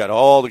 You got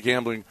all the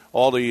gambling,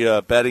 all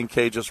the betting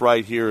cages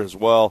right here as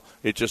well.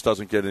 It just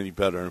doesn't get any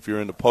better. And if you're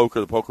into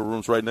poker, the poker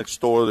room's right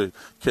next door. The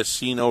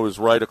casino is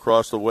right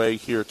across the way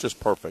here. It's just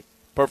perfect.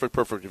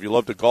 Perfect. If you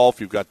love to golf,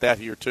 you've got that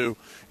here, too.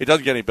 It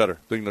doesn't get any better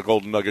than the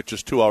Golden Nugget,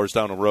 just 2 hours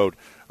down the road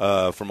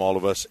from all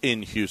of us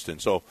in Houston.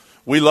 So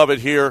we love it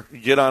here.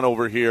 Get on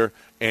over here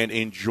and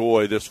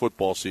enjoy this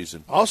football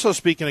season. Also,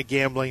 speaking of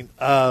gambling,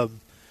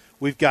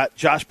 we've got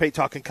Josh Pate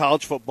talking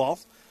college football.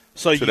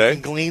 So today? You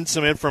can glean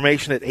some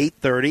information at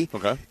 8:30.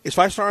 Okay. Is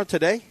 5-Star on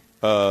today?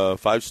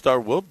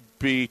 5-Star will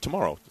be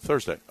tomorrow,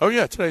 Thursday. Oh,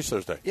 yeah, today's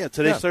Thursday. Yeah,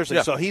 today's Thursday.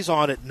 Yeah. So he's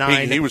on at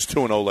 9. He was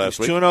 2-0 last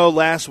week. 2-0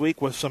 last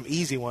week with some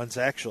easy ones,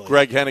 actually.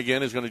 Greg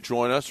Hennigan is going to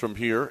join us from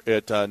here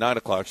at 9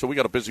 o'clock. So we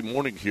got a busy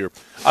morning here.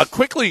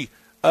 Quickly,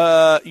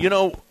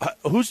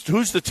 who's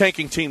the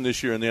tanking team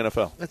this year in the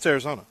NFL? It's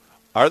Arizona.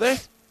 Are they?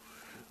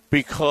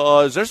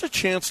 Because there's a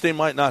chance they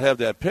might not have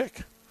that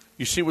pick.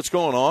 You see what's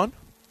going on?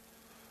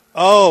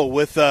 Oh,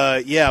 with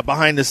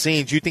behind the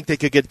scenes, you think they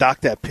could get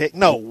docked that pick?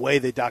 No way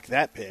they docked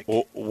that pick.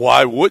 Well,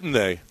 why wouldn't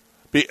they?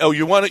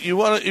 You want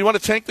to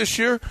tank this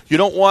year? You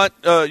don't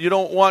want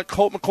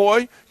Colt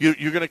McCoy? You're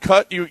going to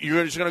cut?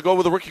 You're just going to go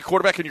with a rookie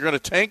quarterback and you're going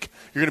to tank?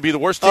 You're going to be the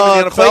worst team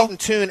in the NFL? Clayton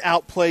Tune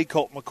outplayed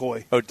Colt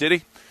McCoy. Oh, did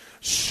he?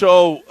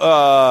 So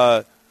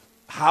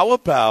how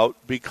about,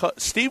 because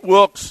Steve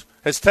Wilkes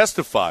has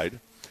testified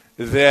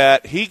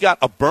that he got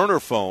a burner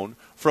phone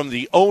from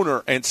the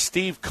owner and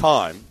Steve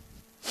Keim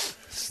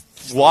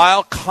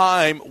while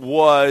Keim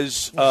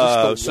was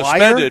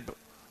suspended. Wire?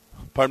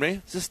 Pardon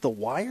me? Is this the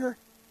Wire?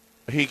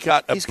 He's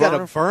got a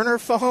burner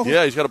phone?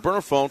 Yeah, he's got a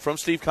burner phone from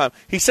Steve Keim.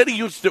 He said he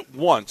used it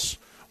once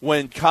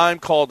when Keim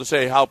called to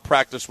say how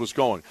practice was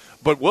going.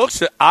 But Wilkes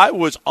said, I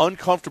was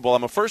uncomfortable.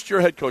 I'm a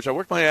first-year head coach. I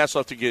worked my ass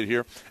off to get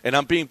here, and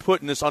I'm being put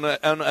in this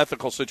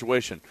unethical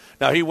situation.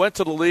 Now, he went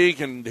to the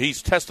league, and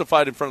he's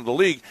testified in front of the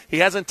league. He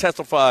hasn't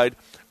testified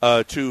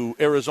to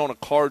Arizona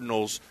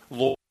Cardinals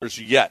lawyers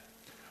yet.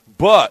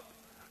 But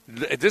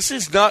this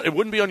is not – it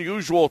wouldn't be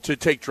unusual to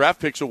take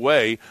draft picks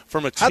away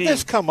from a team. How did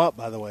this come up,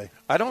 by the way?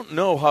 I don't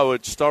know how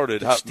it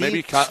started.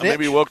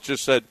 Maybe Wilkes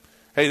just said,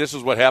 hey, this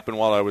is what happened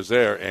while I was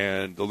there,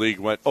 and the league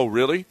went, oh,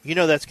 really? You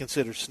know that's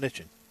considered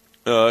snitching.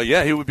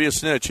 Yeah, he would be a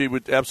snitch. He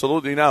would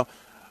absolutely. Now,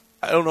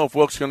 I don't know if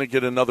Wilkes is going to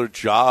get another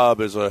job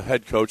as a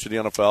head coach in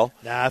the NFL.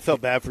 Nah, I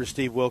felt bad for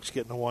Steve Wilkes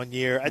getting the 1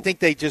 year. I think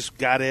they just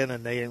got in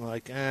and they were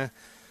like,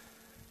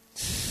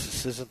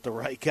 Bryce isn't the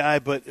right guy,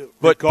 but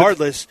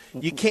regardless,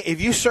 you can't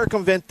if you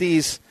circumvent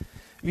these.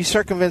 If you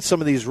circumvent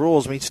some of these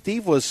rules, I mean,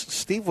 Steve was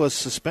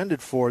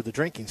suspended for the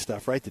drinking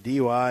stuff, right? The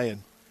DUI,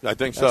 and I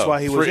think so. That's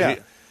why he was.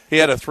 He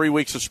had a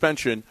 3-week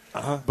suspension,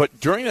 but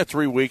during that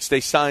 3 weeks,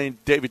 they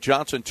signed David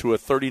Johnson to a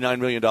 $39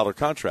 million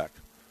contract.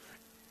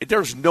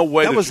 There's no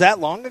way that was that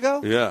long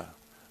ago. Yeah,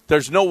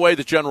 there's no way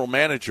the general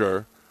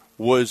manager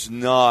was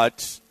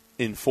not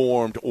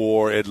informed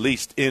or at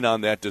least in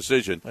on that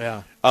decision.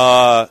 Yeah,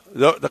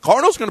 the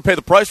Cardinals going to pay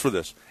the price for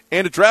this.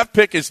 And a draft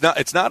pick is not.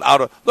 It's not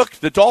out of. Look,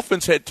 the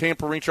Dolphins had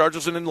tampering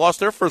charges and then lost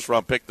their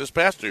first-round pick this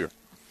past year,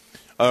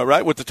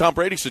 right? With the Tom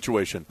Brady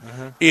situation.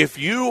 If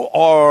you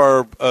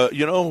are,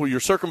 you're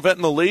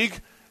circumventing the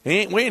league, we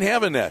ain't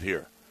having that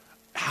here.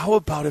 How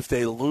about if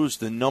they lose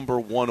the number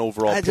 1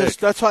 overall pick?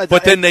 That's why.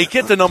 But then they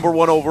get the number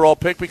 1 overall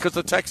pick because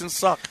the Texans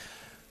suck.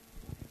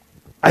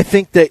 I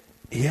think that.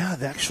 Yeah,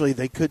 actually,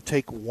 they could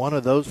take one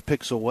of those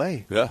picks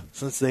away. Yeah,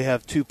 since they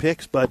have 2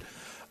 picks, but.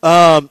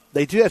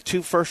 They do have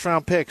 2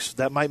 first-round picks.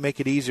 That might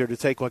make it easier to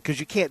take one because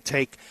you can't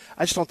take.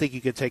 I just don't think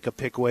you can take a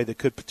pick away that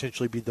could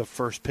potentially be the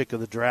first pick of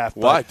the draft.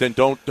 Why? Then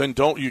don't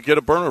you get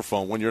a burner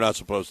phone when you're not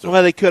supposed to?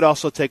 Well, they could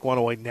also take one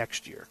away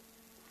next year.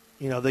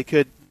 They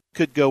could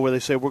go where they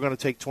say we're going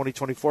to take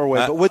 2024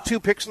 away, but with 2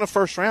 picks in the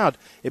first round,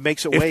 it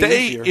makes it way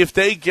easier. If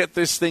they get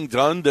this thing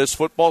done this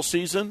football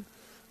season.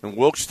 And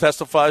Wilkes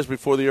testifies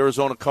before the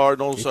Arizona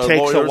Cardinals lawyers. It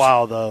takes lawyers. A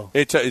while, though.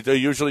 It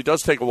usually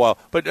does take a while.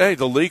 But, hey,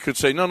 the league could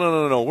say, no,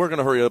 we're going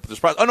to hurry up this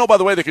process. Oh, no, by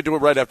the way, they could do it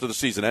right after the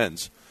season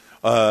ends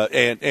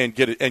and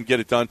get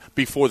it done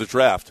before the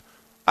draft.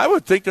 I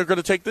would think they're going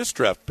to take this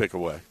draft pick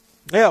away.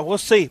 Yeah, we'll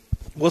see.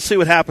 We'll see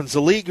what happens.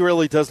 The league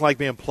really doesn't like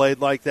being played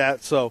like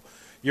that, so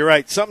you're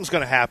right. Something's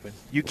going to happen.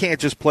 You can't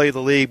just play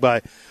the league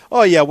by –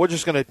 oh, yeah, we're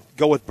just going to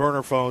go with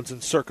burner phones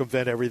and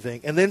circumvent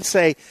everything. And then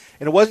say,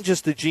 and it wasn't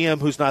just the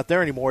GM who's not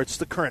there anymore, it's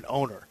the current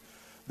owner.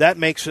 That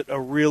makes it a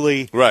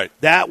really – right.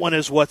 That one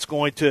is what's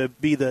going to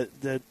be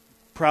the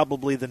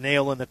probably the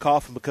nail in the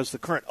coffin because the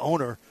current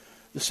owner,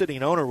 the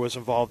sitting owner, was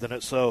involved in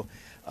it. So,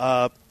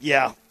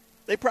 yeah,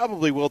 they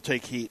probably will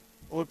take heat.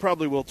 Well, it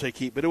probably will take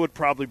heat, but it would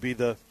probably be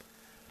the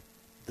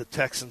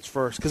Texans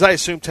first because I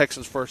assume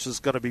Texans first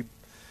is going to be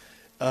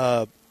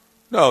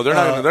no, they're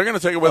not. They're going to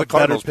take away the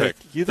Cardinals pick.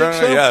 You think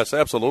so? Yes,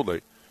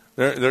 absolutely.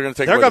 They're going to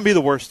take. They're going to be the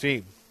worst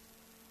team.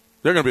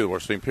 They're going to be the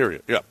worst team.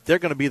 Period. Yeah. They're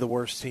going to be the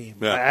worst team.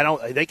 Yeah.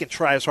 They can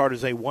try as hard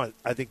as they want.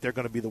 I think they're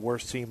going to be the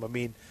worst team. I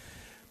mean,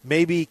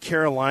 maybe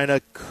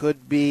Carolina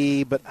could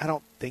be, but I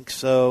don't think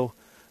so.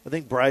 I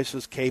think Bryce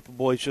is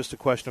capable. It's just a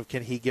question of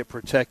can he get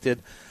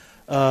protected.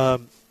 I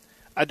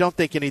don't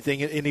think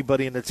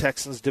anybody in the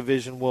Texans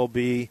division will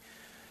be.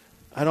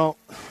 I don't.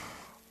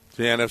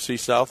 The NFC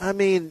South. I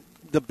mean.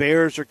 The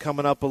Bears are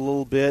coming up a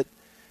little bit.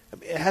 I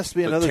mean, it has to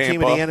be another team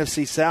in the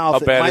NFC South.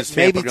 How bad is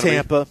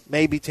Tampa?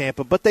 Maybe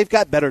Tampa, but they've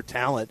got better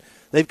talent.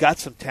 They've got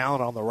some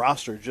talent on the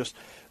roster. Just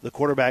the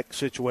quarterback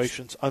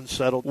situation's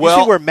unsettled. Well,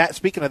 you see where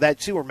speaking of that,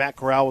 you see where Matt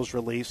Corral was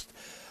released.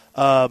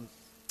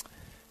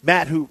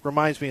 Matt, who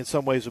reminds me in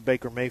some ways of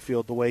Baker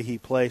Mayfield, the way he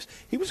plays.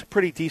 He was a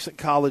pretty decent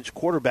college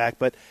quarterback,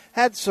 but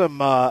had some.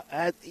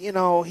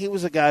 He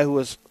was a guy who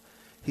was.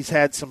 He's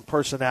had some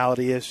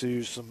personality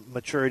issues, some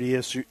maturity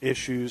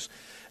issues.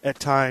 At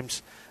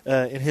times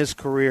in his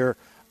career,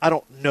 I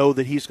don't know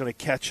that he's going to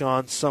catch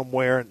on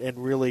somewhere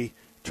and really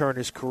turn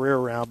his career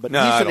around. But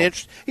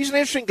he's an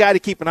interesting guy to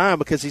keep an eye on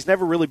because he's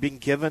never really been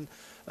given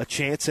a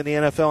chance in the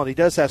NFL, and he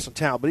does have some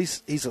talent. But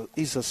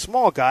he's a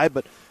small guy,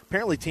 but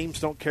apparently teams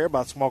don't care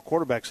about small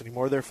quarterbacks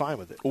anymore. They're fine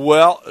with it.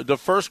 Well, the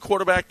first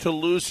quarterback to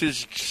lose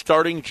his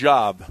starting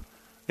job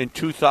in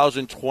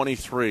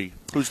 2023.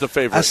 Who's the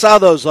favorite? I saw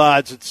those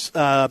odds. It's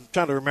I'm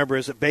trying to remember.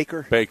 Is it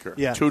Baker? Baker.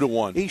 Yeah,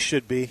 2-1. He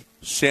should be.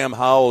 Sam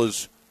Howell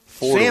is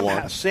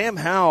 4-1. Sam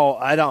Howell,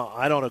 I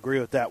don't agree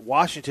with that.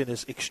 Washington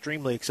is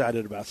extremely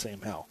excited about Sam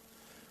Howell.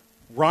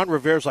 Ron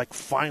Rivera's like,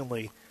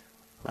 finally,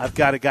 I've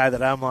got a guy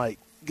that I'm like.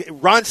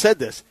 Ron said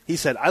this. He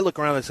said, I look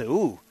around and say,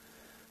 ooh,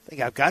 I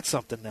think I've got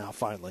something now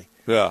finally.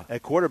 Yeah.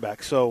 At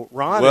quarterback. So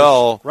Ron.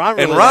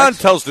 Ron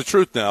tells the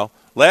truth now.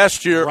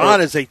 Last year, Ron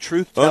is a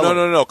truth teller.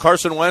 Oh, no.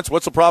 Carson Wentz,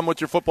 what's the problem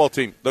with your football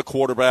team? The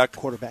quarterback.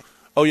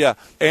 Oh, yeah.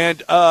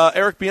 And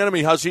Eric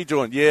Bieniemy, how's he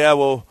doing? Yeah,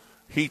 well,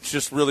 he's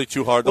just really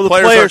too hard. The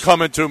players are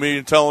coming to me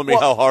and telling me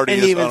how hard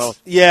he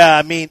is. Yeah,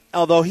 I mean,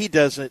 although he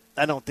doesn't,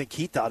 I don't think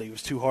he thought he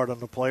was too hard on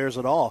the players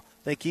at all.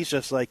 I think he's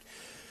just like,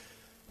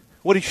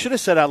 what he should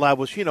have said out loud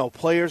was,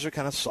 players are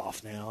kind of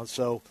soft now, and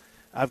so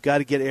I've got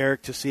to get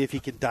Eric to see if he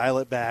can dial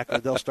it back or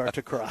they'll start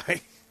to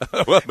cry.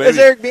 Well,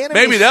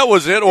 maybe that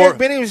was it. Or Eric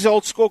Bieniemy's an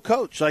old school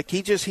coach. Like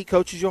he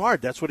coaches you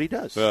hard. That's what he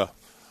does. Yeah.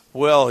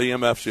 Well, he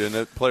MFs you, and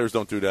the players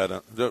don't do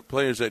that. The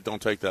players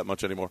don't take that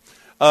much anymore.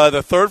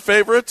 The third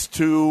favorite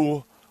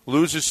to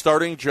lose his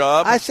starting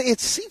job. I say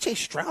it's C.J.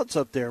 Stroud's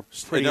up there.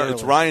 It's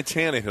Ryan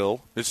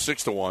Tannehill. It's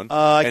 6-1,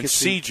 and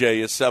C.J.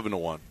 is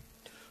 7-1.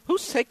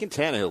 Who's taking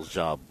Tannehill's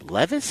job?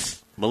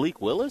 Levis?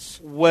 Malik Willis?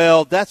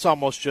 Well, that's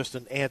almost just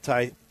an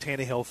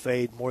anti-Tannehill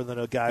fade more than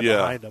a guy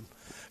behind him.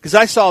 Because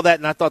I saw that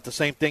and I thought the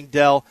same thing,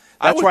 Dell.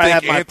 That's where I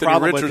have my Anthony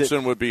problem Richardson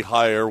with it. would be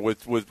higher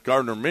with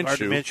Gardner Minshew.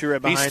 Gardner Minshew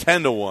right behind. He's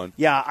 10-1.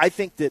 Yeah, I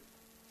think that.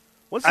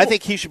 I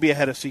think he should be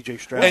ahead of C.J.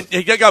 Stroud. And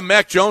you got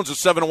Mac Jones at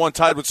 7-1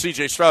 tied with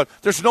C.J. Stroud.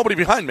 There's nobody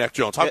behind Mac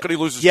Jones. How could he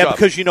lose his job? Yeah,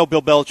 because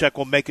Bill Belichick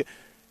will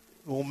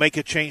make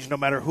a change no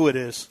matter who it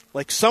is.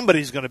 Like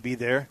somebody's going to be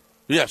there.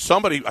 Yeah,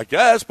 somebody, I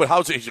guess. But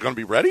how's he going to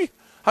be ready?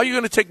 How are you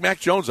going to take Mac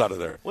Jones out of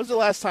there? When's the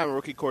last time a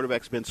rookie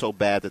quarterback's been so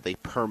bad that they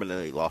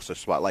permanently lost their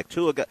spot? Like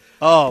Tua got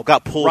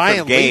pulled Ryan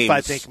from games. Leaf, I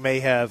think, may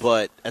have.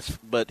 But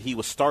he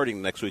was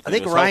starting next week. I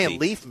think Ryan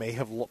Leaf may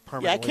have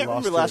permanently. Yeah, I can't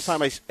remember the lost last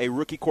time a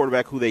rookie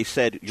quarterback who they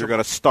said you're going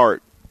to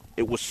start.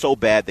 It was so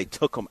bad they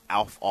took him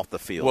off the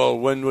field. Well,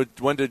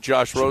 when did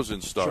Josh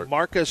Rosen start?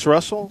 Jamarcus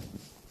Russell.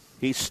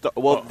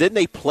 Didn't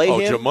they play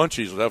him? Oh,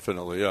 Jamunchi's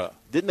definitely, yeah.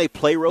 Didn't they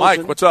play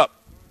Rosen? Mike, what's up?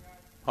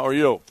 How are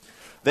you?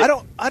 I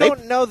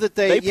don't know that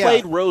they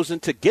played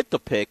Rosen to get the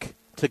pick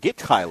to get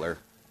Kyler,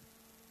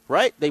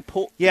 right? They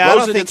pulled. Yeah,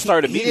 Rosen didn't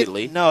start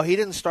immediately. He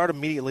didn't start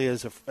immediately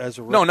as a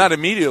rookie. No, not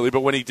immediately,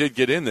 but when he did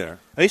get in there,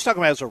 he's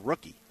talking about as a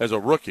rookie. As a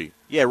rookie,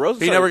 yeah,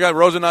 Rosen. Never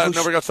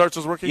got starts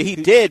as a rookie. Yeah, he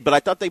did, but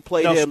I thought they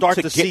played him start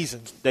to the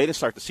season. They didn't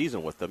start the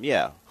season with them.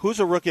 Yeah, who's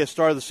a rookie at the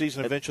start of the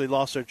season? Eventually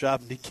lost their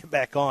job and didn't get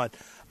back on.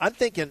 I'm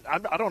thinking.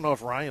 I don't know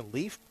if Ryan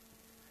Leaf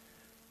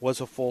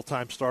was a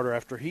full-time starter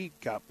after he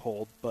got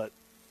pulled, but.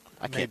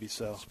 Maybe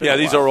so. Yeah,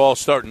 these are all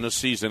starting this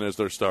season as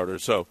their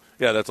starters. So,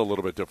 yeah, that's a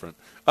little bit different.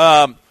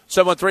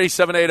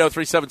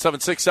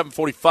 713-780-3776,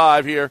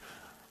 745 here,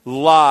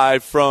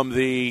 live from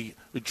the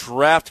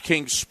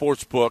DraftKings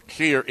Sportsbook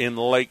here in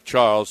Lake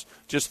Charles.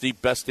 Just the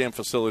best damn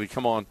facility.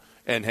 Come on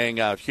and hang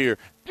out here.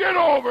 Get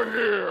over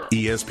here!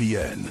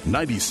 ESPN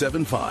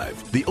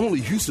 97.5, the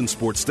only Houston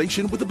sports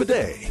station with a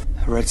bidet.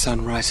 The red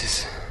sun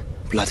rises.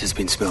 Blood has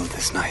been spilled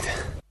this night.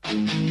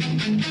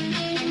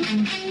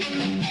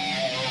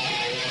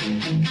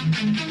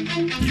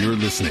 You're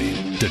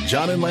listening to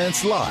John and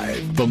Lance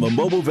live from the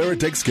Mobile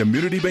Veritex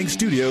Community Bank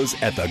Studios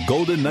at the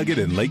Golden Nugget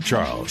in Lake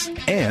Charles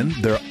and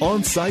their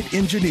on-site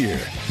engineer,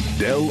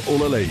 Del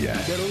Olaleya.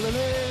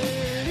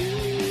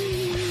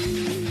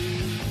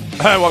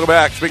 Hi, welcome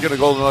back. Speaking of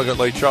Golden Nugget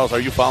Lake Charles, are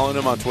you following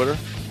him on Twitter?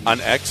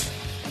 On X?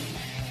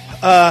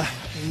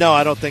 No,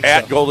 I don't think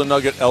At so. Golden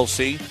Nugget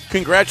LC.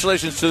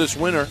 Congratulations to this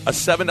winner. A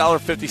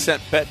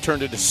 $7.50 bet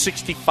turned into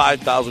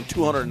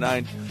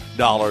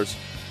 $65,209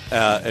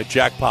 a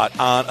jackpot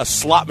on a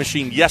slot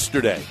machine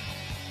yesterday.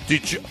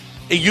 Did you?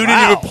 You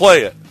didn't even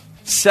play it.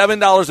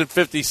 $7.50,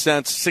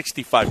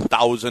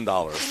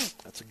 $65,000.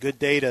 That's a good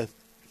day to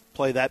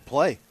play that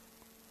play.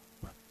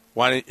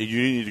 Why didn't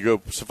you need to go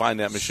find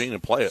that machine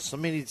and play it?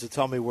 Somebody needs to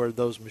tell me where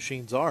those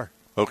machines are.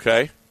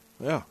 Okay.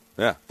 Yeah.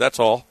 Yeah, that's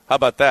all. How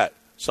about that?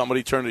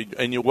 Somebody turned it,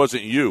 and it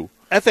wasn't you.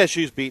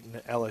 FSU's beating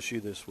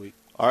LSU this week.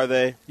 Are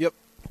they? Yep.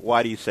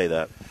 Why do you say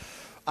that?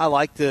 I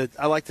like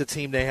the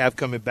team they have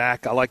coming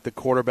back. I like the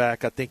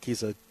quarterback. I think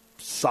he's a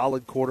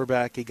solid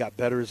quarterback. He got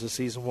better as the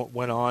season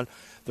went on.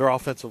 Their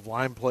offensive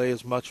line play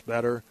is much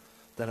better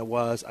than it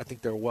was. I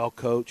think they're well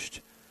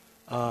coached.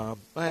 I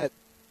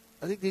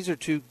think these are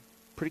two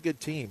pretty good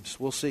teams.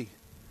 We'll see.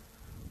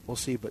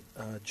 But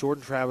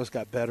Jordan Travis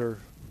got better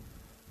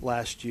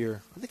last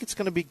year. I think it's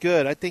going to be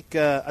good. I think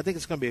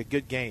it's going to be a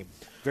good game.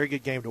 Very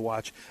good game to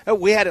watch.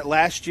 We had it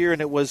last year,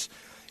 and it was.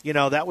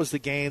 That was the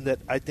game that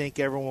I think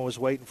everyone was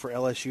waiting for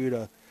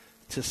LSU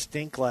to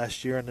stink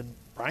last year. And then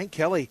Brian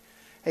Kelly,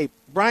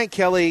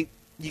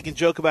 you can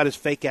joke about his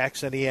fake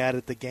accent he had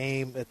at the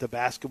game, at the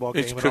basketball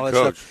game and all that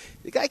stuff.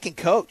 The guy can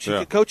coach. He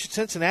can coach at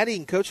Cincinnati. He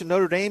can coach at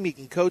Notre Dame. He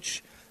can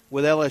coach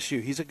with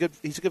LSU. He's a good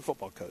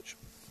football coach.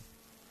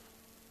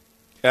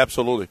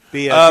 Absolutely.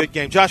 Be a good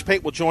game. Josh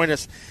Pate will join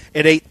us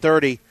at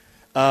 8:30,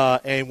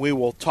 and we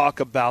will talk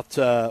about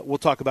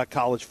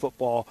college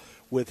football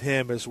with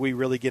him as we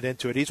really get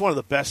into it. He's one of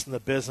the best in the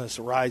business,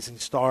 a rising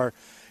star,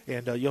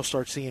 and you'll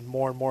start seeing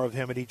more and more of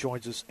him, and he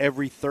joins us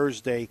every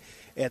Thursday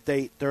at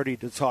 8:30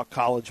 to talk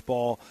college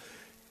ball.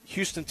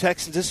 Houston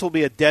Texans, this will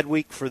be a dead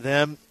week for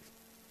them.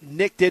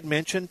 Nick did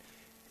mention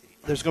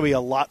there's going to be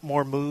a lot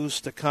more moves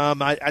to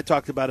come. I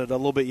talked about it a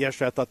little bit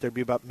yesterday. I thought there'd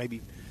be about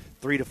maybe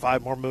 3 to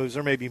 5 more moves,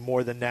 or maybe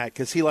more than that,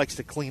 because he likes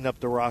to clean up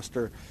the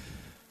roster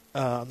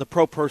on the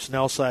pro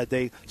personnel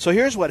side. So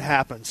here's what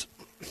happens.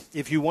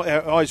 If you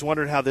always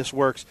wondered how this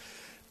works,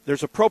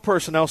 there's a pro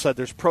personnel side.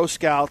 There's pro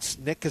scouts,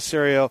 Nick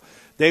Caserio.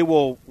 They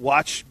will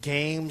watch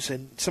games,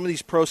 and some of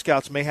these pro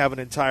scouts may have an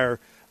entire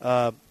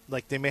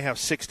they may have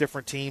 6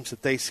 different teams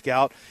that they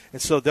scout.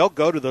 And so they'll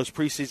go to those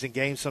preseason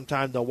games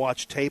sometime. They'll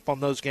watch tape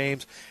on those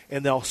games,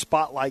 and they'll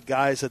spotlight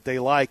guys that they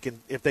like. And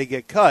if they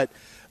get cut,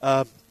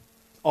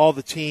 all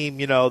the team,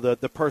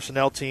 the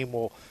personnel team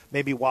will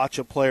maybe watch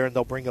a player, and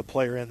they'll bring a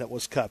player in that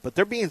was cut. But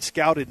they're being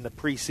scouted in the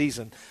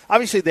preseason.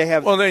 Obviously, they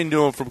have. Well, they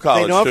knew him from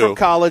college. They know him too. From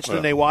college,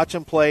 and they watch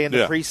him play in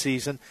the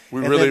preseason.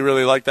 We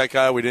really like that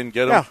guy. We didn't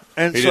get him. Yeah,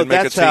 and he so didn't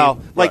make that's a team. how.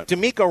 Like Right.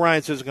 D'Amico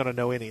Ryans isn't going to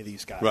know any of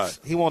these guys. Right.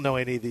 He won't know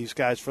any of these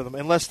guys for them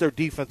unless they're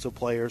defensive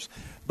players.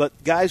 But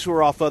guys who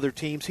are off other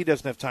teams, he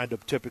doesn't have time to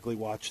typically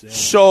watch them.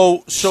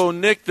 So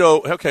Nick,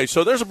 though, okay,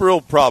 so there's a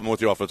real problem with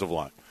the offensive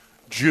line.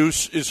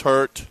 Juice is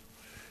hurt.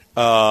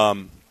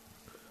 Brian,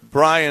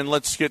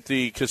 let's get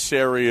the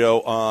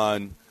Caserio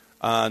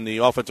on the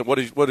offensive.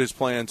 What his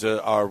plans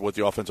are with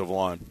the offensive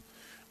line.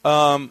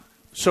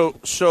 So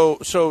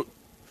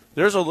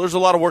there's a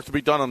lot of work to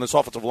be done on this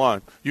offensive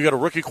line. You got a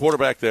rookie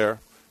quarterback there.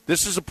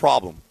 This is a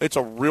problem. It's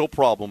a real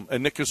problem,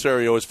 and Nick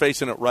Caserio is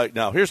facing it right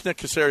now. Here's Nick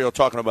Caserio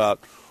talking about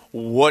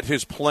what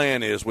his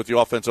plan is with the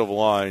offensive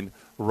line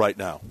right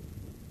now.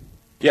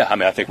 Yeah, I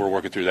mean, I think we're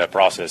working through that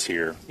process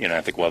here.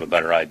 I think we'll have a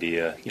better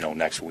idea,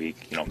 next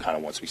week, kind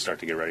of once we start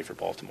to get ready for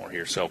Baltimore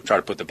here. So try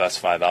to put the best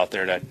 5 out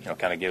there that,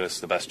 kind of give us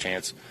the best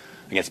chance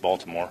against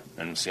Baltimore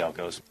and see how it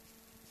goes.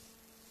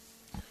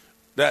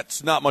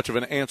 That's not much of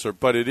an answer,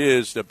 but it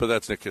is. But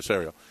that's Nick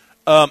Caserio.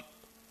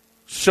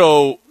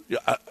 So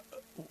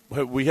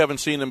we haven't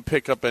seen them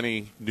pick up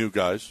any new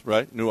guys,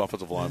 right? New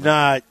offensive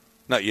linemen.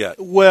 Not yet.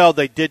 Well,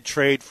 they did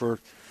trade for.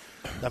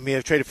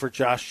 They traded for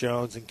Josh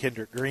Jones and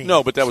Kendrick Green.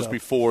 No, but that was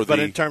before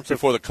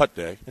the cut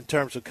day. In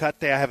terms of cut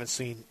day, I haven't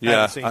seen.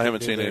 Yeah, I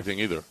haven't seen anything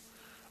either.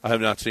 I have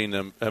not seen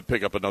them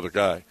pick up another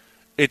guy.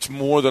 It's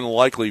more than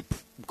likely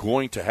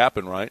going to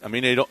happen, right? I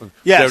mean, they don't.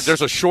 Yes.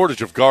 There's a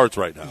shortage of guards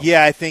right now.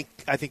 Yeah, I think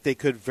they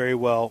could very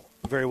well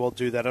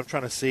do that. I'm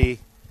trying to see.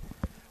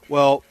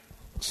 Well,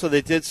 so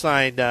they did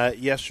sign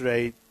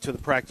yesterday to the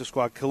practice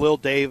squad Khalil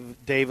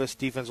Davis,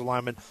 defensive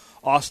lineman,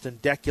 Austin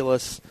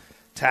Deculus,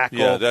 tackle.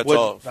 Yeah, that's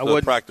all.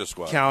 The practice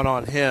squad. Count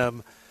on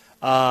him.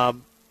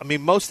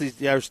 Most of these.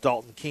 There's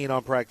Dalton Keene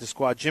on practice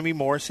squad. Jimmy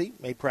Morrissey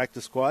made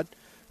practice squad,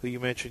 who you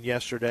mentioned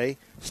yesterday.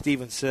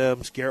 Steven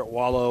Sims, Garrett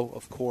Wallow,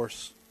 of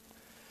course.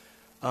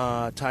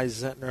 Ty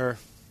Zentner.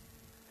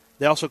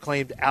 They also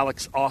claimed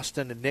Alex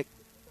Austin and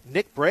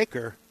Nick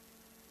Breaker.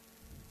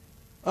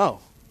 Oh,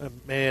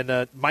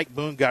 and Mike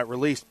Boone got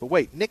released. But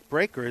wait, Nick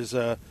Breaker is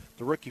the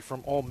rookie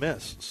from Ole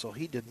Miss, so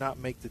he did not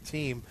make the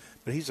team.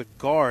 But he's a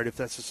guard, if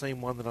that's the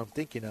same one that I'm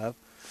thinking of.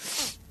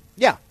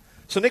 Yeah,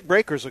 so Nick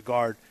Breaker's a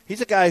guard.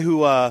 He's a guy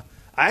who I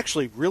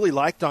actually really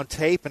liked on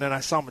tape, and then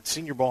I saw him at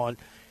Senior Bowl, and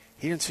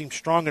he didn't seem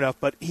strong enough.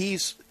 But he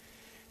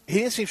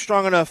didn't seem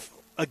strong enough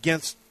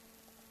against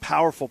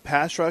powerful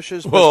pass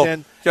rushes. Well, but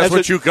then that's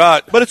what you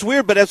got. But it's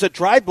weird. But as a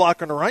drive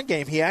blocker in the run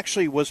game, he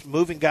actually was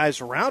moving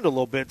guys around a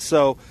little bit.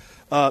 So,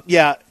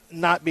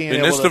 not being in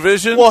able this to,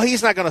 division. Well,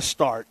 he's not going to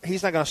start.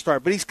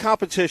 But he's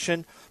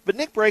competition. But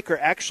Nick Breaker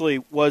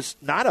actually was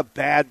not a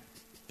bad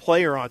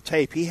player on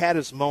tape. He had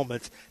his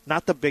moments.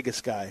 Not the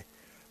biggest guy.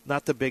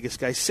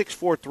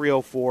 6'4",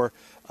 304.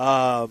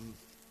 And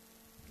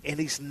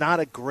he's not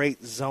a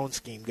great zone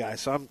scheme guy.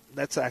 So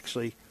that's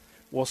actually,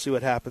 we'll see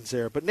what happens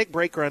there. But Nick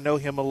Breaker, I know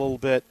him a little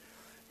bit,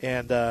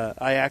 and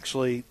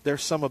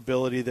there's some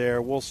ability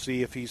there. We'll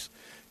see if he's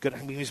good.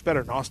 I mean, he's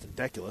better than Austin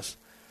Deculus.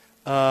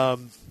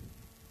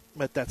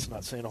 But that's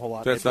not saying a whole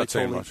lot. That's not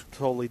saying much.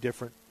 Totally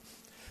different.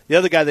 The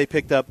other guy they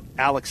picked up,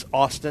 Alex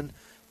Austin,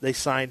 they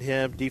signed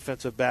him,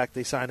 defensive back.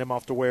 They signed him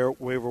off the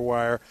waiver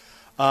wire.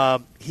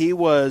 He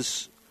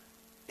was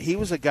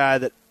a guy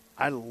that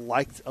I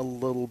liked a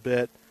little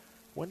bit.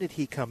 When did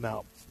he come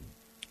out?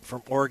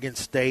 From Oregon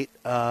State.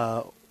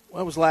 It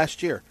was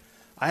last year.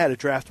 I had a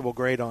draftable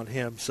grade on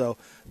him, so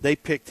they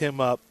picked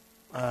him up.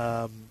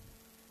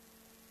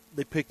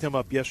 They picked him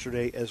up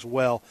yesterday as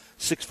well.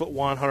 6'1",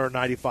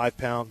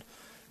 195-pound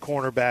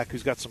cornerback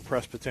who's got some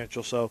press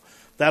potential. So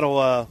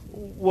that'll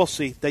we'll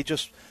see. They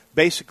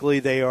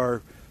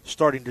are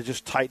starting to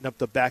just tighten up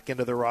the back end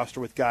of their roster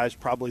with guys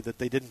probably that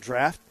they didn't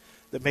draft,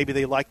 that maybe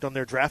they liked on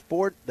their draft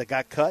board that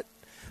got cut.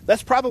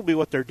 That's probably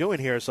what they're doing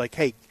here. Is like,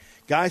 hey,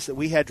 guys that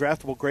we had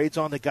draftable grades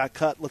on that got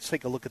cut, let's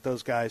take a look at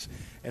those guys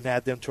and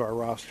add them to our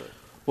roster.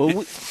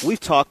 Well, we've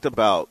talked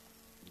about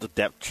the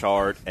depth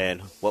chart and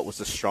what was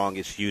the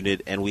strongest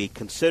unit, and we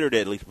considered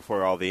it, at least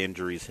before all the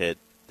injuries hit,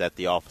 that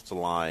the offensive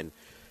line,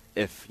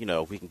 if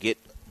we can get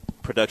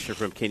production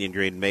from Kenyon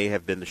Green, may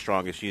have been the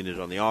strongest unit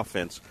on the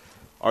offense.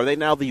 Are they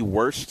now the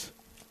worst?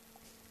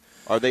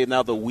 Are they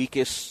now the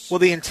weakest? Well,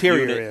 the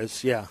interior unit?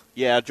 is, yeah.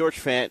 Yeah, George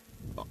Fant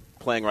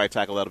playing right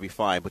tackle, that'll be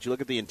fine. But you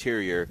look at the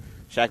interior,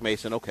 Shaq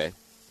Mason, okay.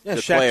 Yeah,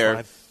 good Shaq's player,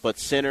 fine. but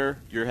center,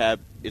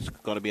 it's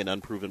going to be an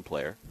unproven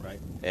player. Right.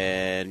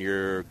 And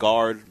your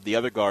guard, the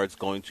other guard's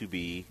going to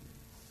be...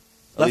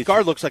 Left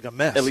guard looks like a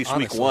mess, At least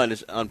honestly. week one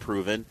is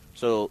unproven.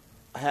 So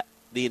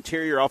the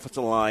interior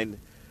offensive line,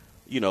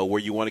 where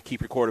you want to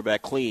keep your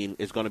quarterback clean,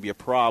 is going to be a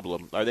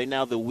problem. Are they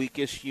now the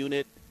weakest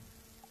unit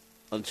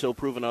until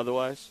proven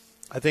otherwise?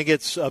 I think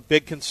it's a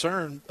big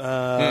concern.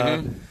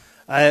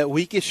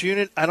 Weakest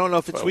unit, I don't know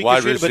if it's weakest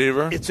wide unit,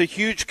 receiver? but it's a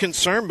huge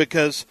concern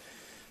because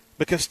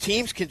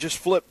teams can just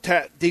flip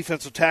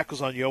defensive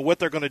tackles on you. What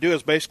they're going to do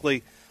is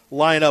basically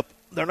line up.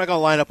 They're not going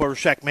to line up over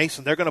Shaq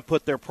Mason. They're going to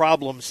put their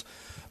problems.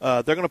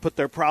 Over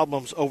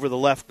the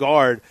left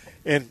guard,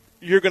 and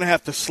you're going to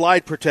have to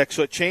slide protect.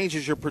 So it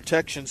changes your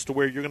protections to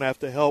where you're going to have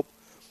to help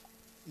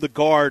the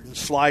guard and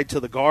slide to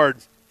the guard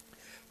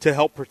to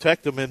help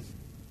protect them. And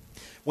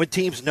when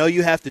teams know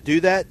you have to do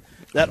that,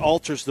 that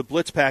alters the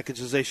blitz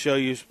packages they show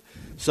you.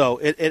 So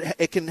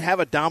it can have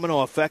a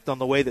domino effect on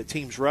the way that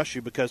teams rush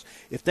you, because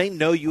if they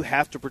know you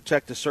have to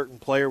protect a certain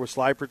player with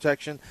slide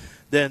protection,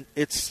 then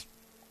it's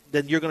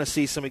then you're going to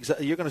see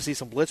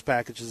some blitz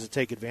packages that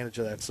take advantage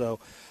of that. So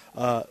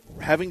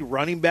having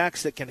running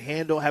backs that can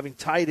handle, having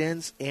tight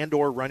ends and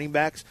or running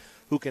backs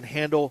who can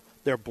handle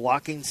their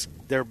blocking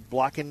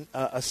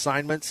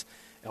assignments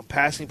and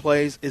passing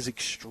plays is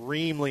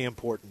extremely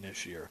important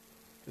this year.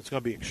 It's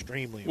going to be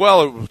extremely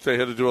important. Well, they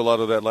had to do a lot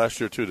of that last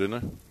year too, didn't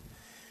they?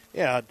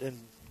 Yeah, and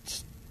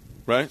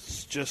right.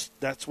 It's just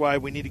that's why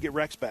we need to get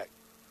Rex back.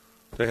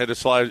 They had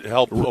to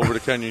help over to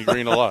Kenyon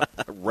Green a lot.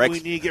 We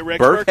need to get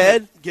Rex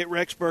Burkhead? Get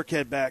Rex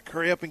Burkhead back.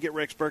 Hurry up and get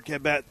Rex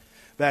Burkhead back,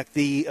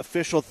 the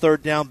official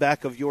third down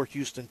back of your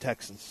Houston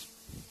Texans.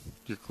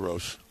 You're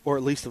gross. Or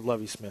at least of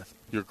Lovie Smith.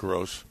 You're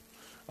gross.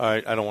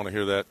 I don't want to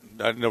hear that.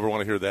 I never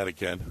want to hear that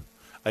again.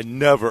 I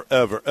never,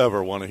 ever,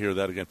 ever want to hear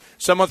that again.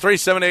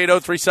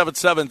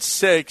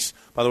 713-780-3776.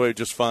 By the way, we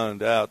just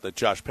found out that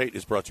Josh Pate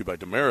is brought to you by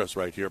Damaris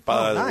right here.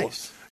 By the way,